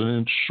inch. Is it an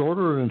inch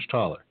shorter or an inch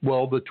taller?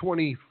 Well, the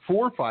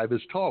 24.5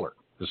 is taller.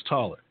 It's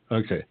taller.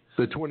 Okay.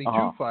 The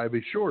 22.5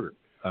 is shorter.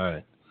 All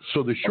right.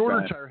 So the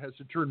shorter tire has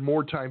to turn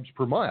more times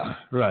per mile.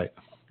 Right.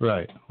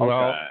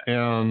 Well,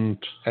 and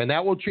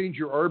that will change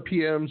your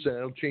RPMs and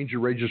it'll change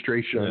your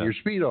registration on your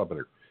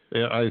speedometer.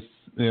 Yeah, I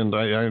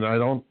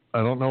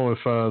don't know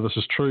if this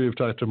is true. You've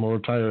talked to more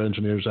tire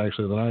engineers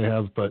actually than I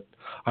have, but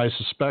I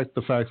suspect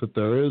the fact that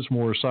there is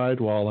more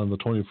sidewall on the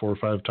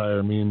 24.5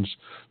 tire means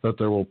that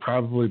there will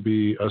probably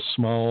be a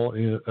small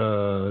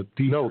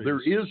decrease. No,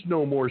 there is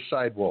no more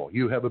sidewall.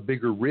 You have a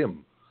bigger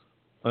rim.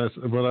 But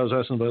I was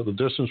asking about the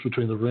distance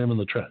between the rim and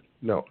the tread.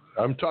 No,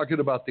 I'm talking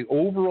about the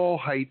overall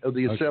height of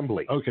the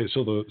assembly. Okay,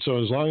 so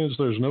as long as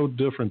there's no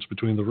difference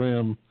between the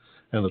rim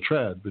and the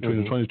tread,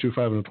 between the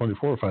 22.5 and the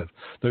 24.5,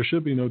 there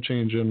should be no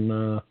change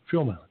in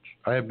fuel mileage.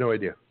 I have no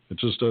idea. It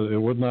just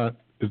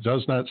it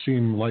does not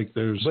seem like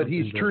there's. But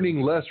he's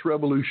turning less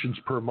revolutions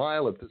per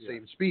mile at the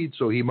same speed,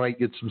 so he might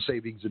get some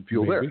savings in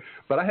fuel there.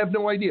 But I have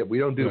no idea. We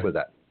don't deal with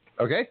that.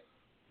 Okay?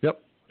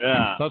 Yep.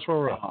 Yeah. That's where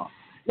we're at.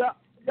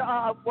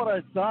 Yeah, what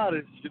I thought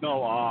is,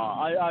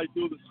 I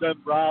do the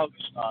same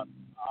routes. I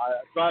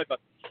drive at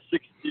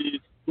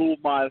 62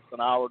 miles an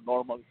hour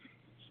normally.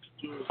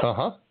 62.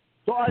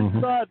 So I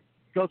thought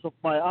because of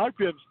my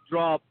RPMs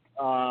drop,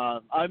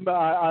 I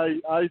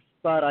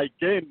thought I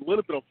gained a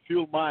little bit of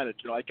fuel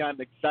mileage. I can't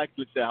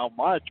exactly say how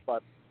much,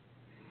 but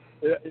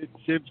it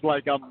seems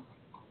like I'm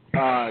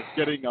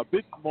getting a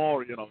bit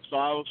more. So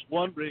I was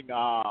wondering,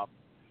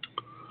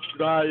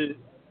 should I,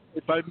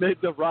 if I made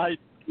the right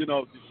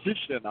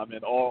decision, I mean,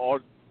 or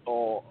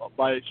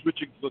by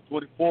switching to the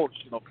 24s,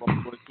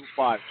 from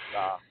 22.5.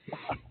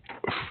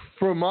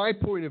 From my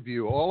point of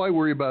view, all I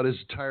worry about is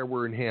tire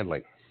wear and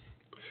handling.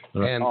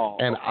 And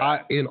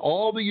in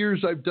all the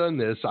years I've done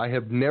this, I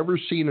have never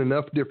seen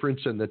enough difference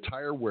in the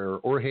tire wear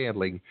or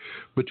handling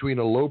between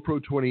a low pro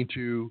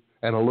 22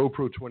 and a low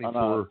pro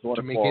 24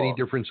 to make any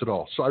difference at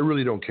all. So I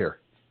really don't care.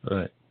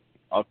 Right.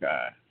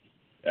 Okay.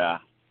 Yeah.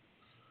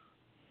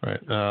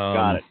 Right.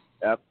 Got it.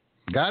 Yep.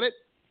 Got it?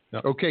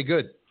 Yep. Okay,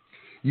 good.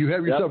 You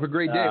have yourself a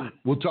great day.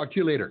 We'll talk to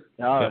you later.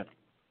 All right.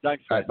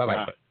 Thanks. All right,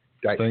 bye-bye.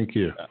 Right. Thank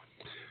you.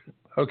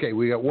 Okay,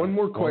 we got one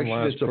more question.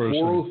 It's a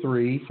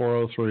 403.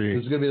 403.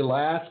 This is going to be the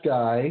last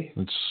guy.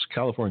 It's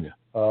California.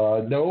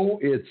 No,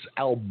 it's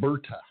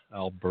Alberta.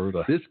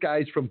 Alberta. This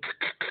guy's from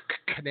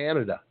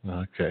Canada.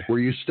 Okay. Where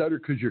you stutter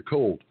because you're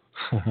cold.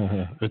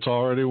 It's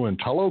already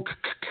winter. Hello,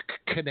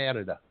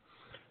 Canada.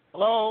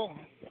 Hello.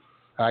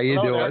 How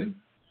you doing?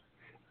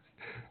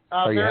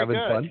 Are you having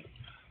fun?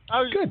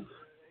 Good.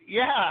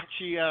 Yeah,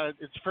 actually,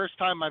 it's the first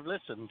time I've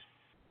listened.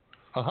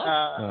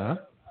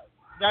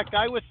 That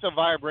guy with the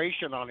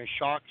vibration on his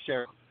shocks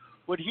there,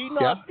 would he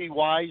not be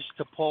wise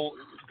to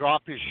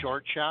drop his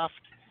short shaft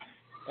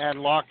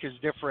and lock his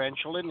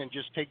differential in and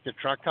just take the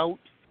truck out?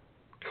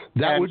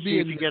 That would be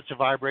if he gets a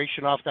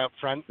vibration off that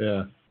front.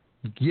 Yeah.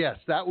 Yes,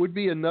 that would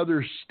be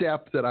another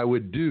step that I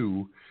would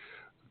do.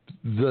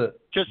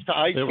 Just to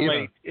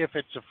isolate if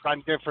it's a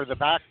front diff or the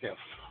back diff,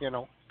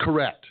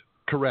 Correct.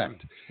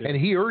 And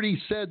he already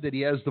said that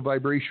he has the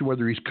vibration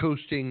whether he's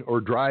coasting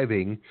or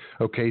driving.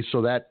 Okay,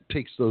 so that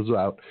takes those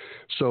out.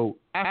 So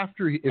if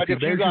you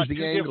got the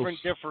two angles,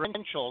 different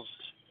differentials,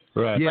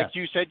 right? Like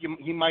you said,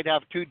 he might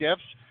have two diffs.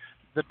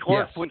 the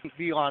torque wouldn't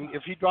be on.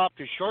 If he dropped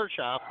his short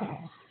shaft,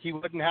 he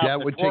wouldn't have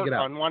the torque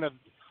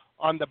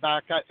on the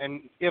back.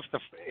 And if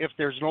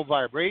there's no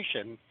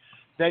vibration,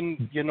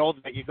 then you know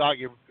that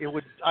it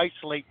would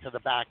isolate to the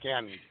back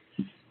end.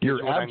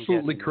 You're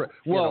absolutely correct.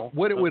 Well,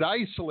 what it would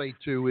isolate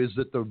to is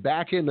that the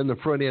back end and the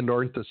front end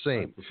aren't the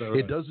same. Right.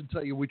 It doesn't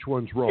tell you which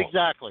one's wrong.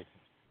 Exactly.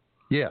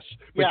 Yes,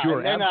 but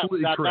you're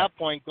absolutely correct. At that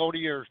point, go to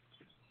your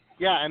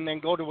and then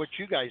go to what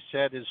you guys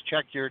said is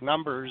check your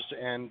numbers,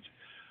 and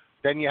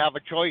then you have a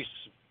choice.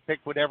 Pick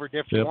whatever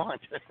diff you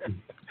want.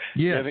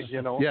 Yes,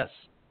 yes,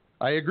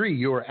 I agree.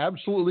 You are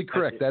absolutely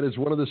correct. That is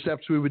one of the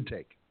steps we would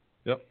take.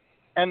 Yep.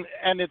 And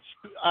it's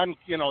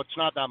it's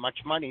not that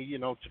much money,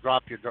 to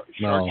drop your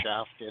short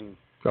shaft and.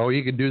 Oh,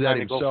 you can do that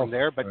himself. Go from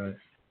there, but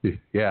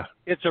yeah,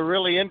 it's a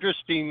really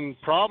interesting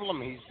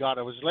problem he's got.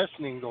 I was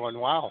listening, going,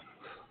 "Wow,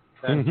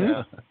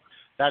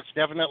 that's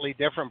definitely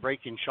different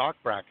breaking shock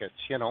brackets."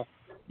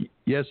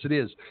 Yes, it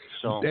is.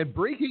 So, and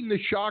breaking the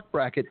shock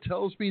bracket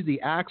tells me the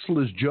axle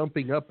is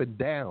jumping up and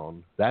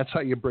down. That's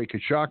how you break a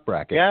shock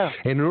bracket. Yeah.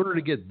 And in order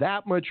to get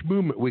that much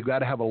movement, we've got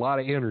to have a lot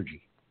of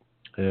energy.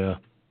 Yeah.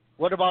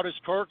 What about his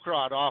torque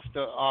rod off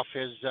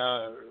his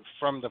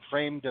from the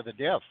frame to the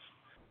diff?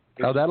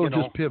 That'll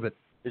just pivot.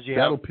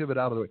 That'll pivot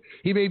out of the way.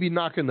 He may be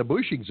knocking the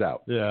bushings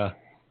out. Yeah.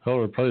 He'll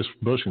replace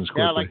bushings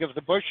quickly. Yeah, like if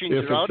the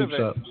bushings are out of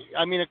it.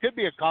 I mean, it could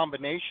be a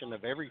combination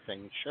of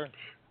everything, sure.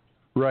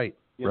 Right,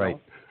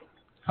 right.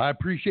 I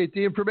appreciate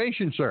the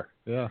information, sir.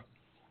 Yeah.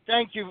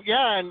 Thank you.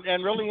 Yeah,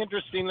 and really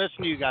interesting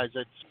listening to you guys.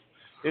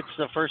 It's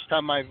the first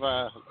time I've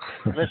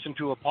listened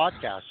to a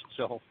podcast,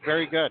 so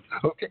very good.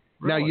 Okay.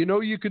 Really? Now,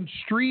 you can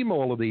stream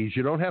all of these.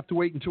 You don't have to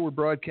wait until we're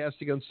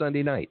broadcasting on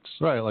Sunday nights.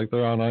 Right, like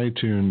they're on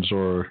iTunes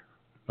or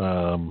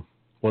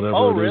whatever.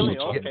 Oh, it is. really?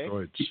 Okay.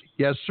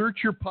 Yeah, search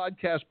your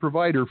podcast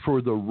provider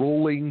for the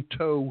Rolling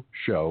Toe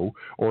Show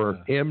or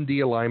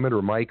MD Alignment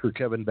or Mike or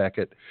Kevin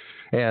Beckett,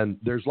 and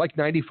there's like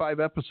 95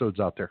 episodes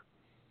out there.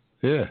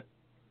 Yeah.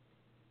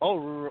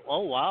 Oh,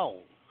 wow.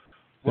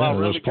 Well,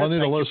 really there's plenty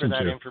to listen for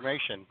that to.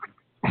 Information.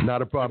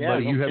 Not a problem,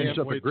 buddy. You have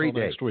yourself a great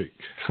day. Next week.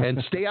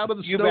 And stay out of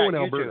the snow in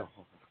Alberta.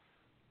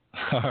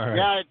 All right.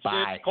 Yeah, it's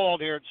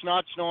cold here. It's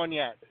not snowing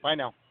yet. Bye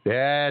now.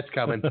 Yeah, it's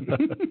coming.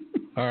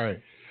 All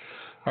right.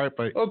 All right,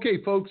 bye.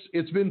 Okay, folks,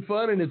 it's been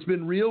fun and it's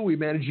been real. We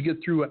managed to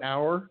get through an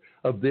hour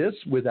of this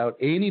without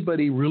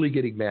anybody really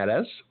getting mad at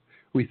us.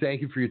 We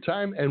thank you for your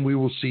time, and we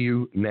will see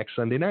you next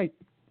Sunday night.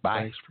 Bye.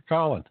 Thanks for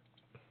calling.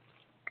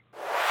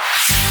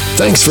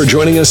 Thanks for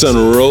joining us on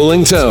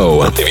Rolling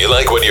Toe. If you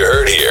like what you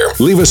heard here,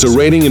 leave us a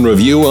rating and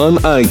review on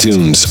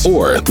iTunes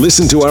or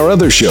listen to our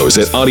other shows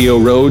at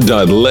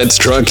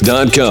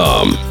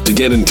audioroad.letstruck.com. To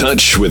get in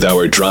touch with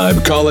our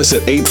tribe, call us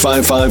at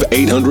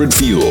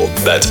 855-800-FUEL.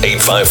 That's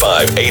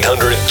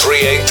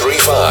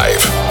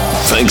 855-800-3835.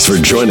 Thanks for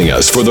joining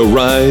us for the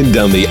ride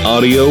down the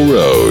audio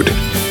road.